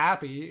wouldn't be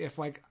happy if,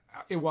 like,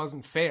 it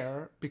wasn't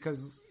fair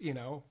because, you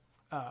know,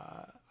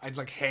 I'd,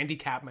 like,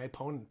 handicap my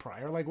opponent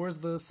prior. Like, where's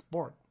the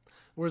sport?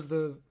 Where's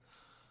the...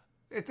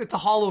 It's a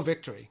hollow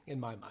victory, in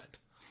my mind.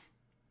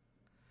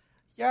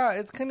 Yeah,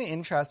 it's kind of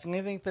interesting.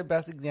 I think the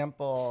best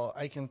example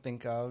I can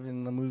think of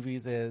in the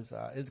movies is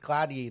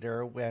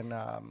Gladiator when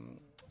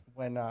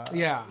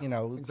you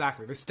know,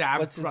 exactly, they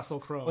stabbed Russell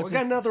Crowe.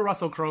 Again, another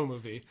Russell Crowe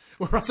movie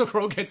where Russell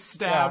Crowe gets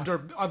stabbed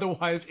or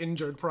otherwise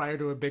injured prior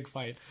to a big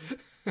fight.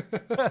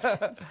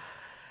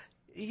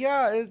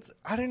 Yeah,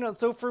 I don't know.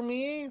 So for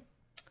me,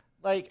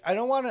 like, I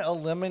don't want to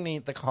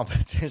eliminate the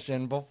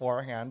competition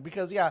beforehand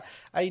because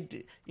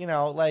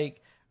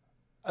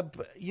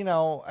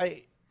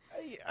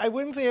I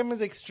wouldn't say I'm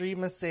as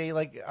extreme as, say,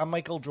 like a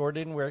Michael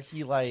Jordan, where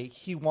he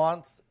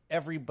wants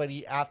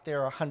everybody at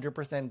their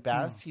 100%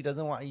 best. He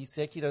doesn't want you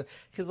sick.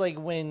 Because, like,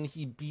 when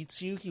he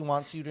beats you, he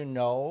wants you to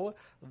know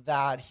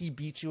that he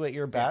beat you at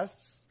your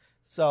best.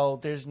 So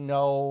there's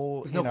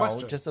no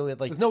question. Just so it,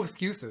 like, there's no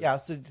excuses. Yeah.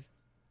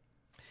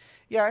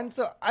 Yeah, and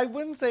so I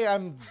wouldn't say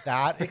I'm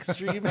that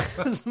extreme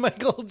as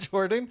Michael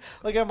Jordan.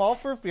 Like, I'm all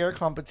for fair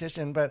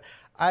competition, but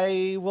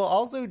I will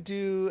also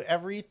do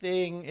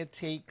everything it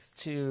takes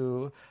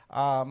to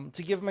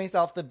give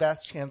myself the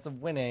best chance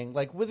of winning,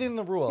 like, within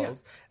the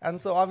rules. Yeah. And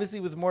so obviously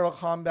with Mortal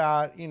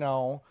Kombat, you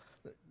know,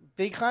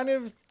 they kind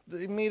of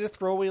made a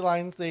throwaway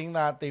line saying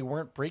that they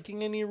weren't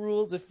breaking any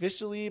rules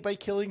officially by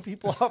killing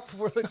people up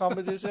before the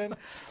competition.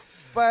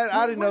 But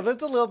I don't know.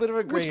 That's a little bit of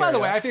a gray Which, by the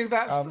way, area. I think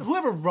that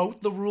whoever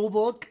wrote the rule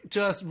book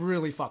just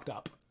really fucked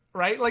up,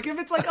 right? Like, if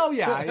it's like, oh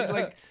yeah,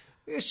 like,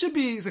 it should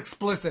be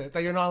explicit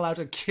that you're not allowed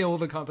to kill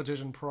the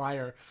competition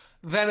prior.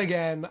 Then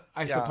again,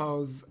 I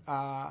suppose,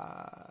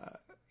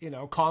 you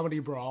know, Comedy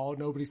Brawl,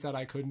 nobody said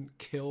I couldn't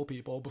kill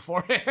people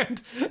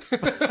beforehand.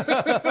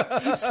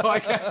 So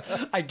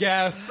I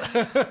guess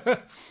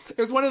it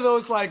was one of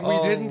those, like,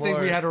 we didn't think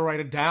we had to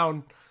write it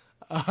down.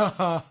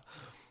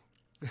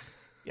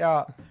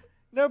 Yeah.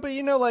 No, but,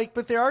 you know, like,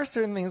 but there are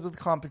certain things with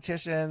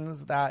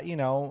competitions that, you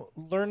know,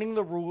 learning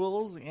the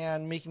rules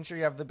and making sure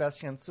you have the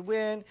best chance to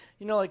win,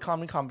 you know, like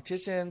comedy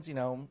competitions, you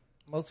know,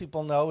 most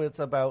people know it's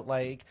about,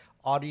 like,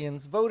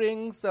 audience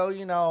voting. So,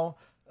 you know,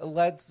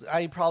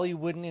 I probably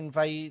wouldn't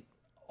invite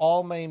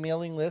all my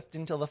mailing list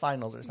until the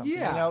finals or something.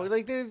 Yeah. You know,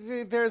 like,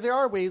 there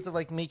are ways of,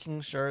 like, making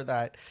sure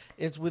that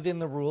it's within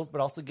the rules, but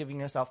also giving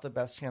yourself the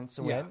best chance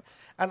to win.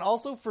 And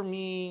also for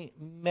me,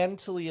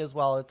 mentally as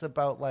well, it's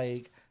about,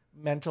 like,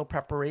 mental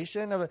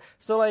preparation of it.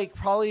 So, like,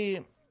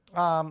 probably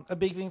a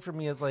big thing for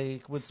me is,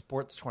 like, with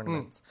sports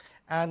tournaments.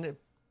 And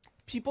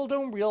people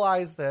don't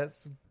realize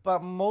this,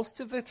 but most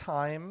of the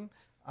time,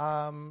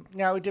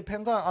 now it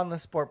depends on the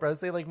sport, but I would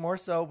say, like, more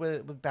so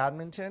with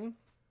badminton,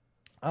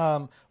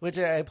 which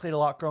I played a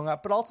lot growing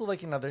up, but also,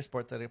 like, in other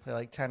sports that I play,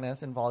 like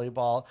tennis and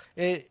volleyball,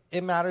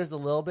 it matters a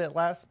little bit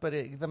less, but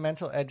the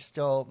mental edge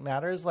still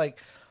matters. Like,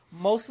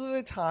 most of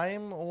the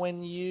time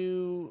when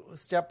you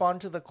step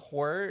onto the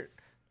court,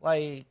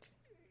 like,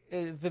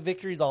 the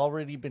victory's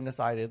already been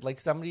decided. Like,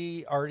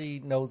 somebody already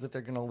knows that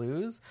they're going to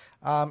lose.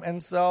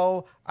 And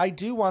so I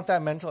do want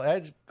that mental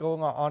edge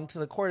going onto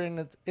the court.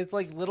 And it's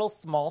like little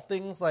small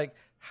things, like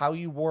how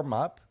you warm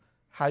up,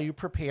 how you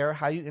prepare,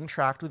 how you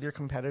interact with your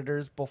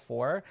competitors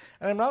before.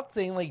 And I'm not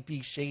saying, like,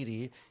 be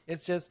shady.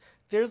 It's just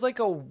there's, like,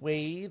 a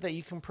way that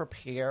you can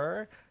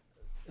prepare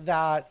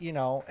that, you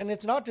know, and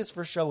it's not just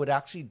for show. It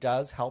actually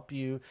does help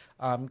you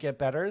get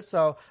better.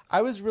 So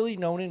I was really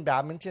known in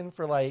badminton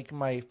for, like,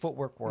 my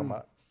footwork warm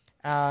up.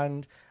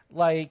 And,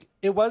 like,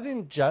 it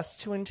wasn't just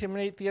to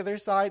intimidate the other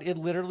side. It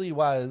literally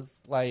was,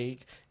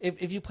 like,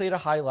 if you played a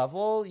high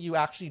level, you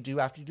actually do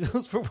have to do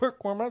those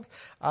footwork warm-ups.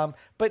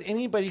 But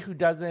anybody who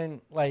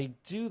doesn't, like,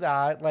 do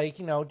that, like,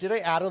 you know, did I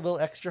add a little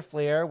extra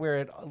flair where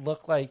it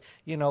looked like,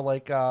 you know,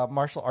 like a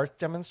martial arts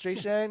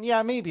demonstration?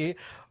 Yeah, maybe.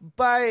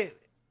 But,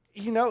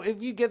 you know,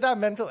 if you get that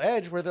mental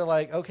edge where they're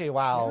like, okay,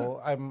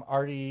 wow, I'm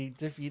already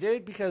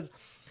defeated. Because,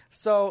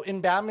 so in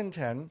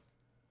badminton,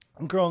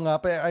 growing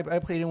up, I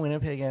played in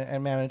Winnipeg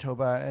and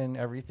Manitoba and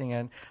everything,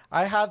 and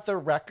I had the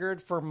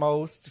record for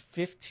most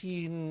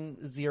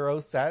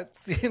 15-0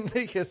 sets in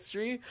the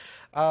history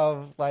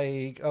of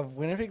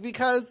Winnipeg,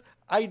 because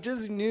I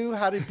just knew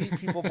how to beat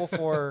people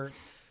before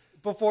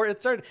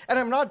it started. And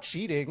I'm not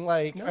cheating.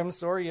 Like, no. I'm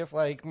sorry if,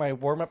 like, my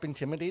warm-up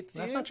intimidates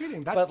That's you. not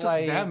cheating. That's just,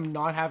 like, them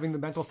not having the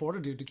mental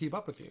fortitude to keep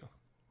up with you.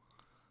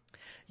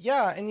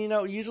 Yeah, and, you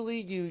know,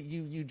 usually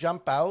you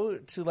jump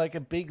out to, like, a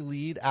big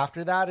lead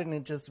after that, and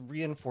it just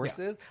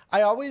reinforces. Yeah.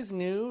 I always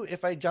knew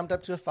if I jumped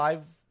up to a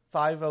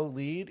 5-0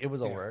 lead, it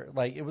was over.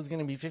 Like, it was going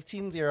to be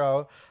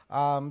 15-0,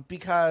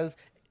 because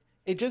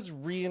it just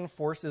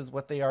reinforces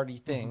what they already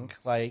think,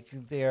 like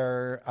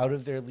they're out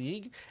of their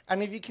league.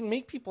 And if you can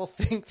make people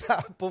think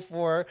that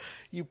before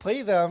you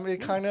play them,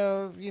 it kind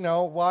of,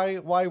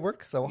 why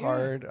work so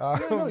hard?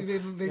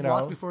 They've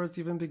lost before it's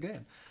even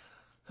began.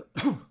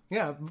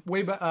 Yeah,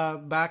 way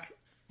back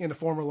in a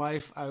former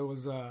life, I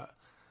was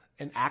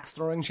an axe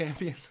throwing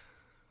champion.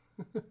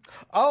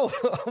 Oh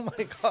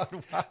my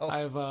God! Wow. I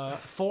have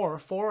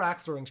four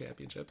axe throwing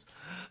championships.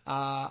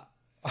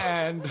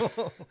 And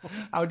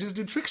I would just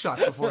do trick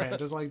shots beforehand,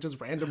 just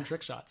random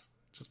trick shots.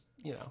 Just,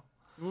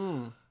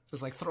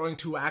 just like throwing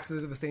two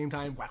axes at the same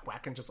time, whack,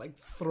 whack, and just like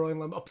throwing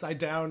them upside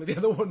down and the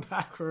other one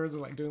backwards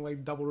and like doing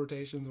like double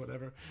rotations,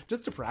 whatever,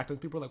 just to practice.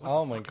 People are like,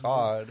 what the fuck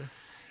God.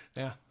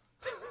 Yeah.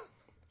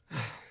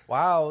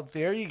 Wow,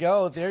 there you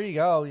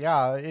go.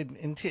 Yeah,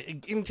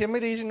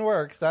 intimidation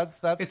works. That's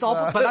it's all,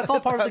 but that's all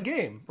part of the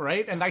game,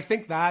 right? And I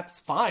think that's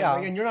fine. Yeah.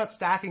 Like, and you're not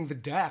stacking the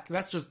deck.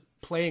 That's just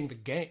playing the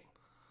game,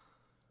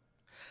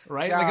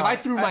 right? Yeah, like if I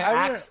threw my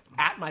axe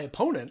at my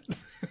opponent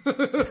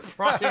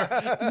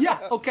prior,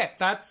 yeah, okay,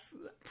 that's.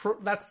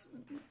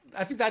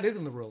 I think that is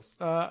in the rules.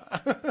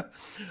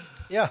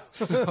 Yeah.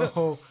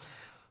 So,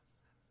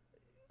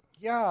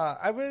 yeah,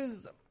 I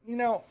was,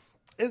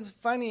 it's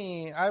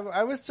funny.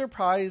 I was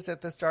surprised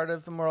at the start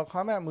of the Mortal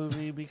Kombat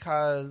movie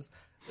because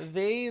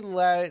they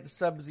let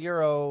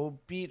Sub-Zero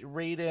beat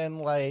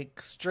Raiden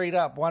like straight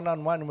up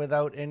one-on-one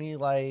without any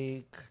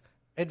like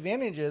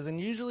advantages. And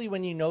usually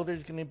when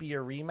there's going to be a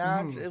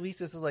rematch, at least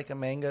this is like a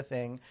manga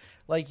thing,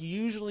 like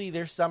usually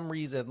there's some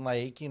reason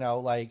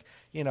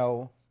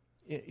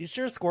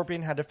sure,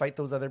 Scorpion had to fight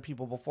those other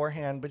people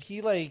beforehand, but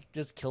he like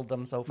just killed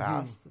them so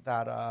fast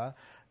that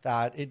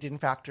it didn't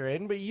factor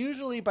in. But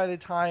usually by the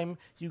time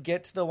you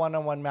get to the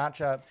one-on-one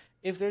matchup,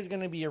 if there's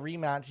going to be a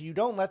rematch, you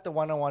don't let the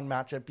one-on-one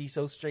matchup be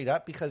so straight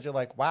up because you're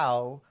like,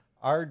 wow,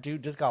 our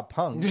dude just got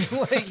punked.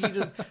 Like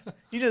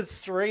he just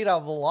straight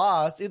up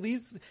lost. At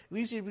least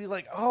you'd be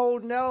like, oh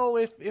no,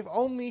 if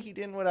only he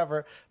didn't,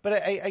 whatever.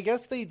 But I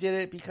guess they did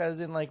it because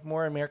in like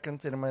more American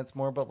cinema, it's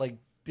more about like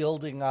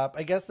building up.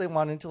 I guess they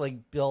wanted to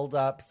like build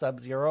up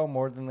Sub-Zero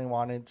more than they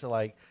wanted to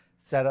like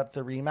set up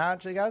the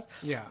rematch, I guess.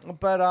 Yeah.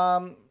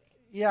 But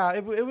yeah,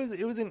 it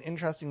was an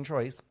interesting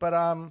choice. But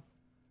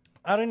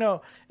I don't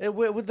know.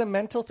 With the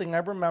mental thing, I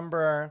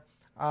remember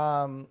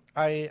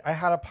I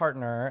had a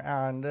partner,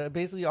 and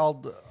basically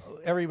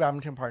every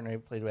badminton partner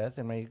I've played with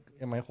in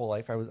my whole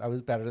life, I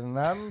was better than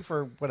them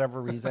for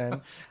whatever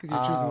reason. Because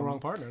you're choosing the wrong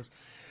partners.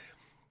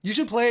 You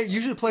should play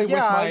with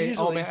my.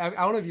 Usually. Oh man, I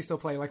don't know if you still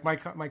play. Like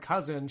my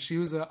cousin, she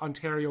was an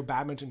Ontario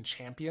badminton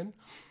champion.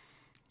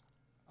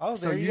 Oh,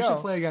 there you go. So you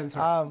should play against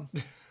her.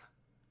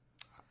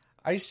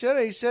 I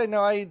should.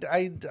 No,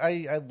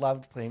 I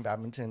loved playing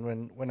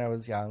badminton when I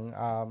was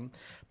young.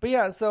 But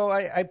yeah, so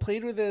I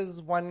played with this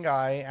one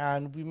guy,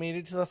 and we made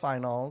it to the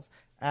finals.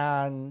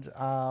 And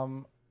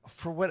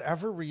for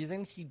whatever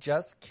reason, he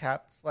just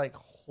kept like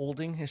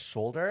holding his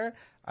shoulder,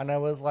 and I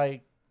was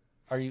like,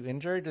 "Are you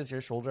injured? Does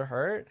your shoulder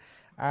hurt?"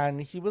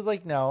 And he was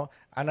like, "No."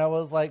 And I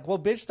was like, "Well,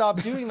 bitch,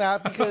 stop doing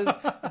that," because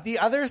the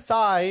other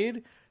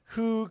side,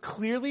 who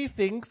clearly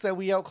thinks that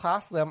we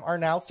outclassed them, are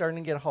now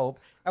starting to get hope.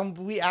 And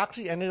we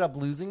actually ended up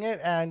losing it.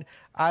 And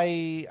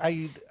they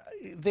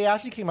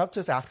actually came up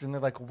to us after, and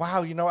they're like,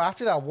 wow,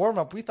 after that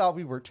warm-up, we thought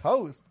we were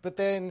toast. But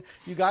then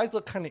you guys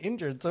look kind of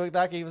injured. So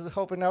that gave us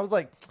hope. And I was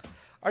like,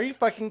 are you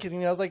fucking kidding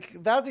me? I was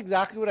like, that's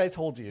exactly what I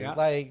told you. Yeah.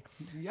 Like,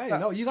 yeah,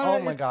 you gotta, oh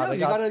my God, I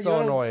got so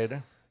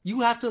annoyed.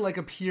 You have to like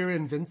appear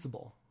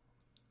invincible,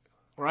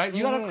 right?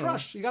 You gotta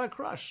crush.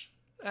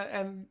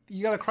 And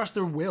you gotta crush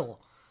their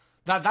will.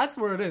 That's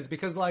where it is,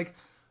 because like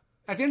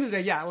at the end of the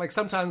day, yeah, like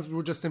sometimes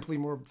we're just simply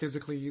more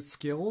physically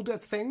skilled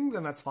at things,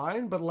 and that's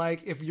fine. But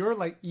like if you're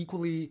like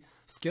equally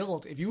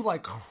skilled, if you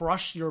like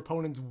crush your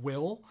opponent's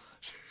will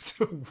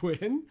to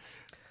win,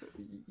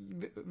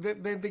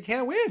 they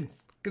can't win,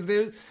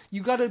 because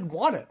you gotta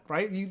want it,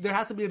 right? There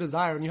has to be a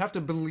desire, and you have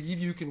to believe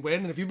you can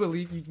win. And if you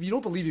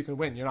don't believe you can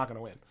win, you're not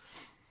gonna win.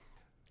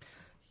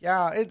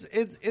 Yeah,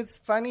 it's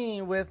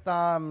funny with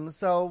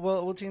so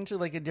we'll change to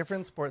like a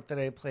different sport that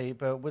I play,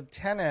 but with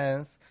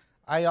tennis,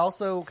 I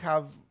also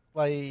have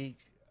like,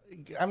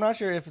 I'm not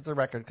sure if it's a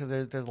record because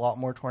there's a lot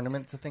more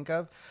tournaments to think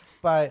of,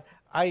 but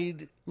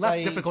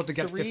less difficult to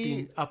get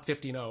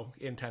 15-0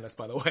 in tennis,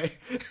 by the way.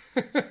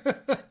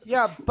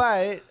 Yeah,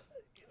 but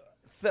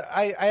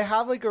I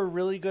have like a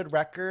really good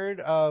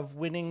record of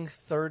winning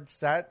third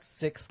set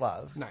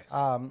 6-love. Nice.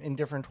 In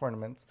different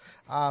tournaments.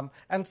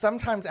 And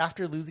sometimes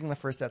after losing the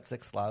first set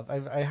 6-love,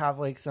 I have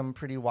like some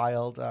pretty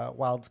wild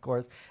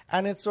scores.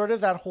 And it's sort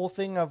of that whole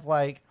thing of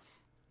like,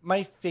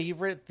 my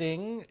favorite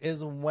thing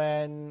is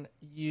when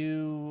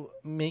you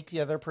make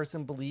the other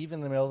person believe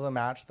in the middle of the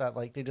match that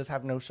like they just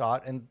have no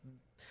shot, and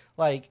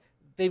like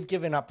they've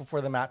given up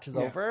before the match is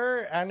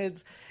over, and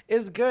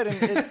it's good, and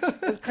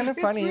it's kind of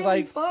funny. It's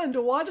really fun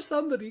to watch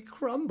somebody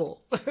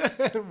crumble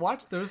and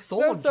watch their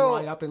soul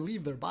dry up and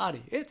leave their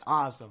body. It's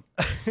awesome.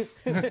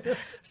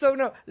 So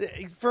no,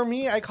 for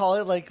me, I call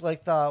it like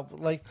the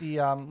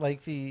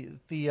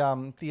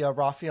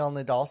Rafael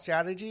Nadal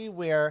strategy,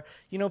 where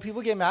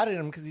people get mad at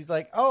him because he's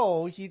like,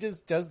 oh, he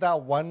just does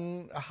that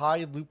one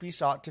high loopy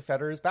shot to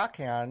Federer's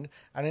backhand,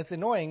 and it's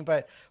annoying.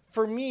 But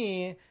for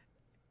me,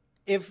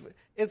 if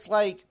it's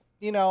like,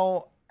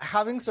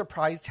 having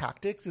surprise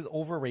tactics is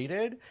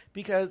overrated,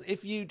 because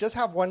if you just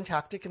have one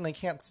tactic and they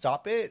can't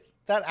stop it,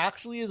 that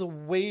actually is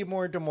way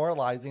more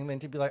demoralizing than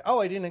to be like, oh,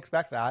 I didn't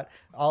expect that,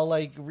 I'll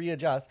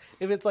readjust.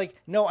 If it's like,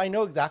 no, I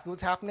know exactly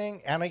what's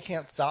happening and I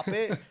can't stop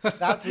it,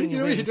 that's when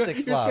you win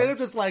 6-love. You're straight up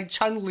just like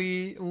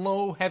Chun-Li,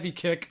 low heavy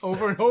kick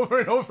over and over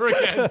and over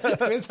again.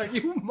 And it's like,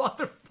 you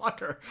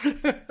motherfucker.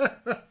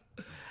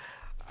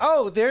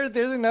 Oh, there's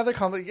another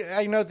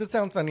I know this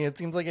sounds funny. It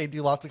seems like I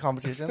do lots of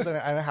competitions, and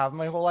I have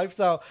my whole life.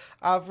 So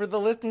for the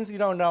listeners who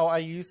don't know, I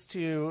used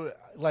to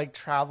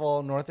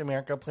travel North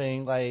America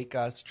playing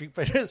Street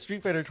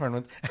Fighter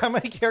tournaments, and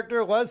my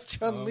character was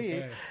Chun-Li.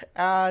 Okay.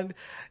 And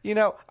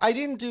I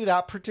didn't do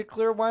that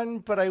particular one,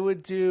 but I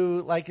would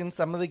do in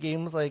some of the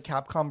games like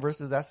Capcom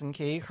versus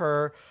SNK,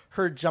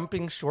 her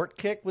jumping short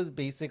kick was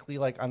basically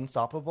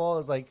unstoppable.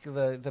 It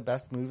was the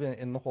best move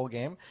in the whole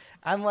game.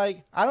 And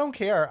I don't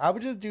care. I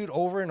would just do it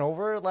over and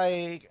over.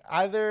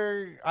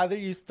 Either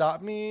you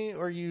stop me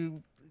or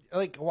you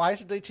why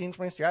should I change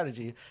my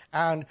strategy?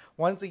 And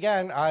once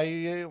again,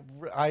 I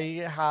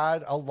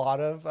had a lot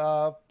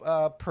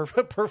of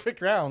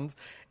perfect rounds,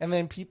 and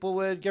then people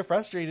would get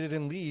frustrated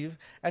and leave,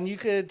 and you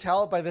could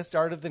tell by the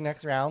start of the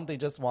next round they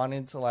just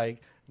wanted to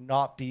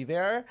not be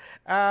there.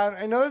 And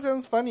I know it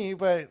sounds funny,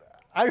 but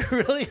I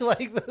really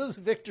like those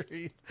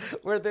victories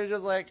where they're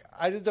just like,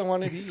 I just don't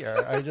want to be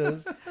here. I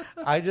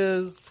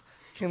just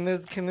can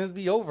this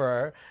be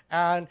over?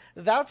 And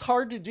that's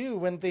hard to do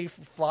when they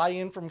fly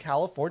in from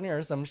California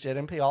or some shit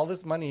and pay all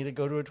this money to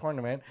go to a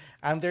tournament,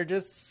 and they're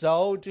just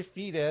so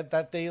defeated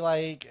that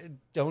they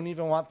don't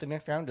even want the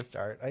next round to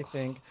start. I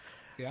think,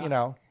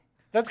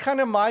 that's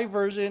kind of my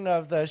version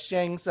of the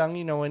Shang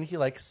Tsung, when he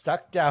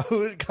sucked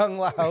out Kung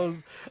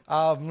Lao's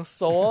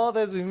soul.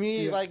 That's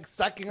me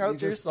sucking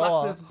out your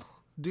soul. Suck this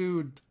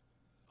dude.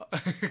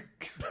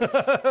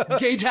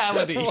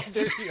 Gaytality. Well,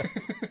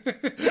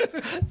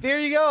 there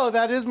you go.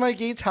 That is my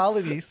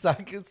gaytality.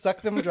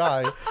 Suck them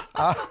dry.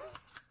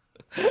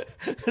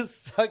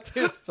 Suck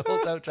their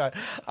souls out dry.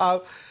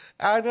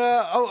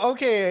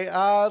 Okay.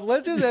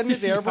 Let's just end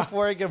it there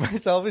before I get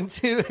myself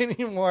into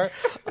any more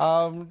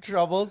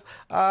troubles.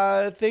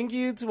 Thank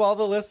you to all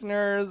the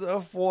listeners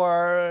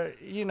for,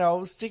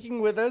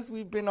 sticking with us.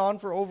 We've been on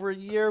for over a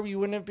year. We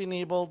wouldn't have been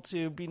able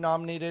to be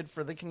nominated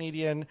for the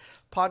Canadian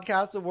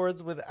Podcast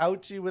Awards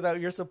without you, without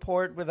your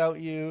support, without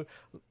you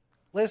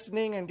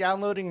listening and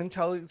downloading and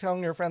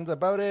telling your friends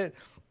about it.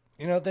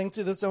 Thanks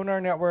to the Sonar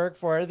Network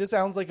for, this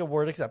sounds like a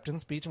word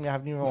acceptance speech and we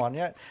haven't even won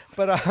yet.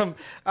 But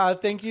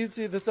thank you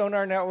to the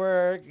Sonar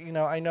Network.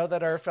 I know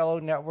that our fellow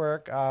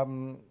network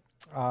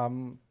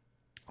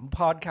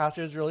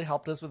podcasters really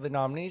helped us with the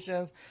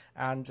nominations,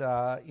 and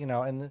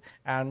and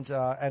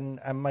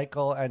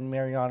Michael and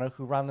Mariana,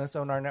 who run the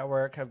Sonar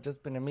Network, have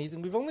just been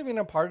amazing. We've only been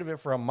a part of it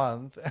for a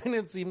month, and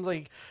it seems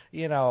like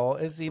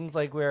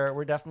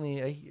we're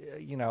definitely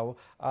a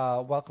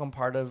welcome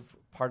part of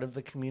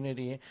the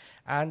community.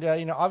 And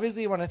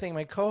obviously I want to thank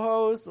my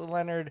co-host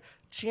Leonard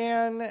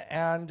Chan,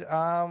 and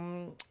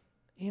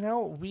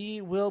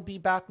we will be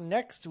back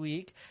next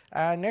week.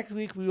 Next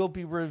week we will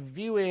be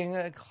reviewing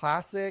a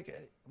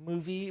classic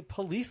movie,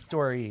 Police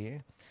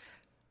Story.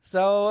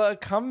 So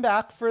come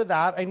back for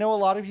that. I know a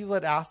lot of people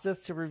had asked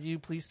us to review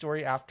Police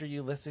Story after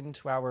you listened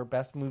to our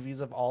best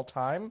movies of all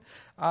time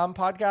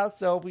podcast.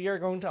 So we are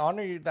going to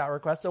honor that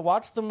request. So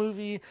watch the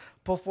movie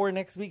before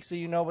next week so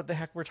you know what the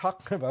heck we're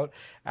talking about.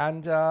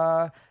 And,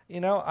 I'm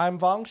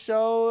Vong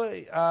Shou,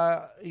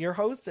 your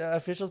host,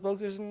 official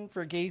spokesperson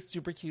for Gay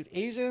Super Cute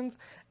Asians.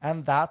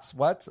 And that's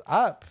what's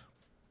up.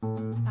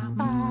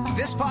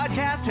 This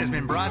podcast has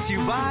been brought to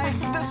you by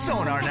the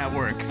Sonar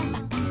Network.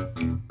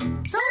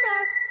 Sonar!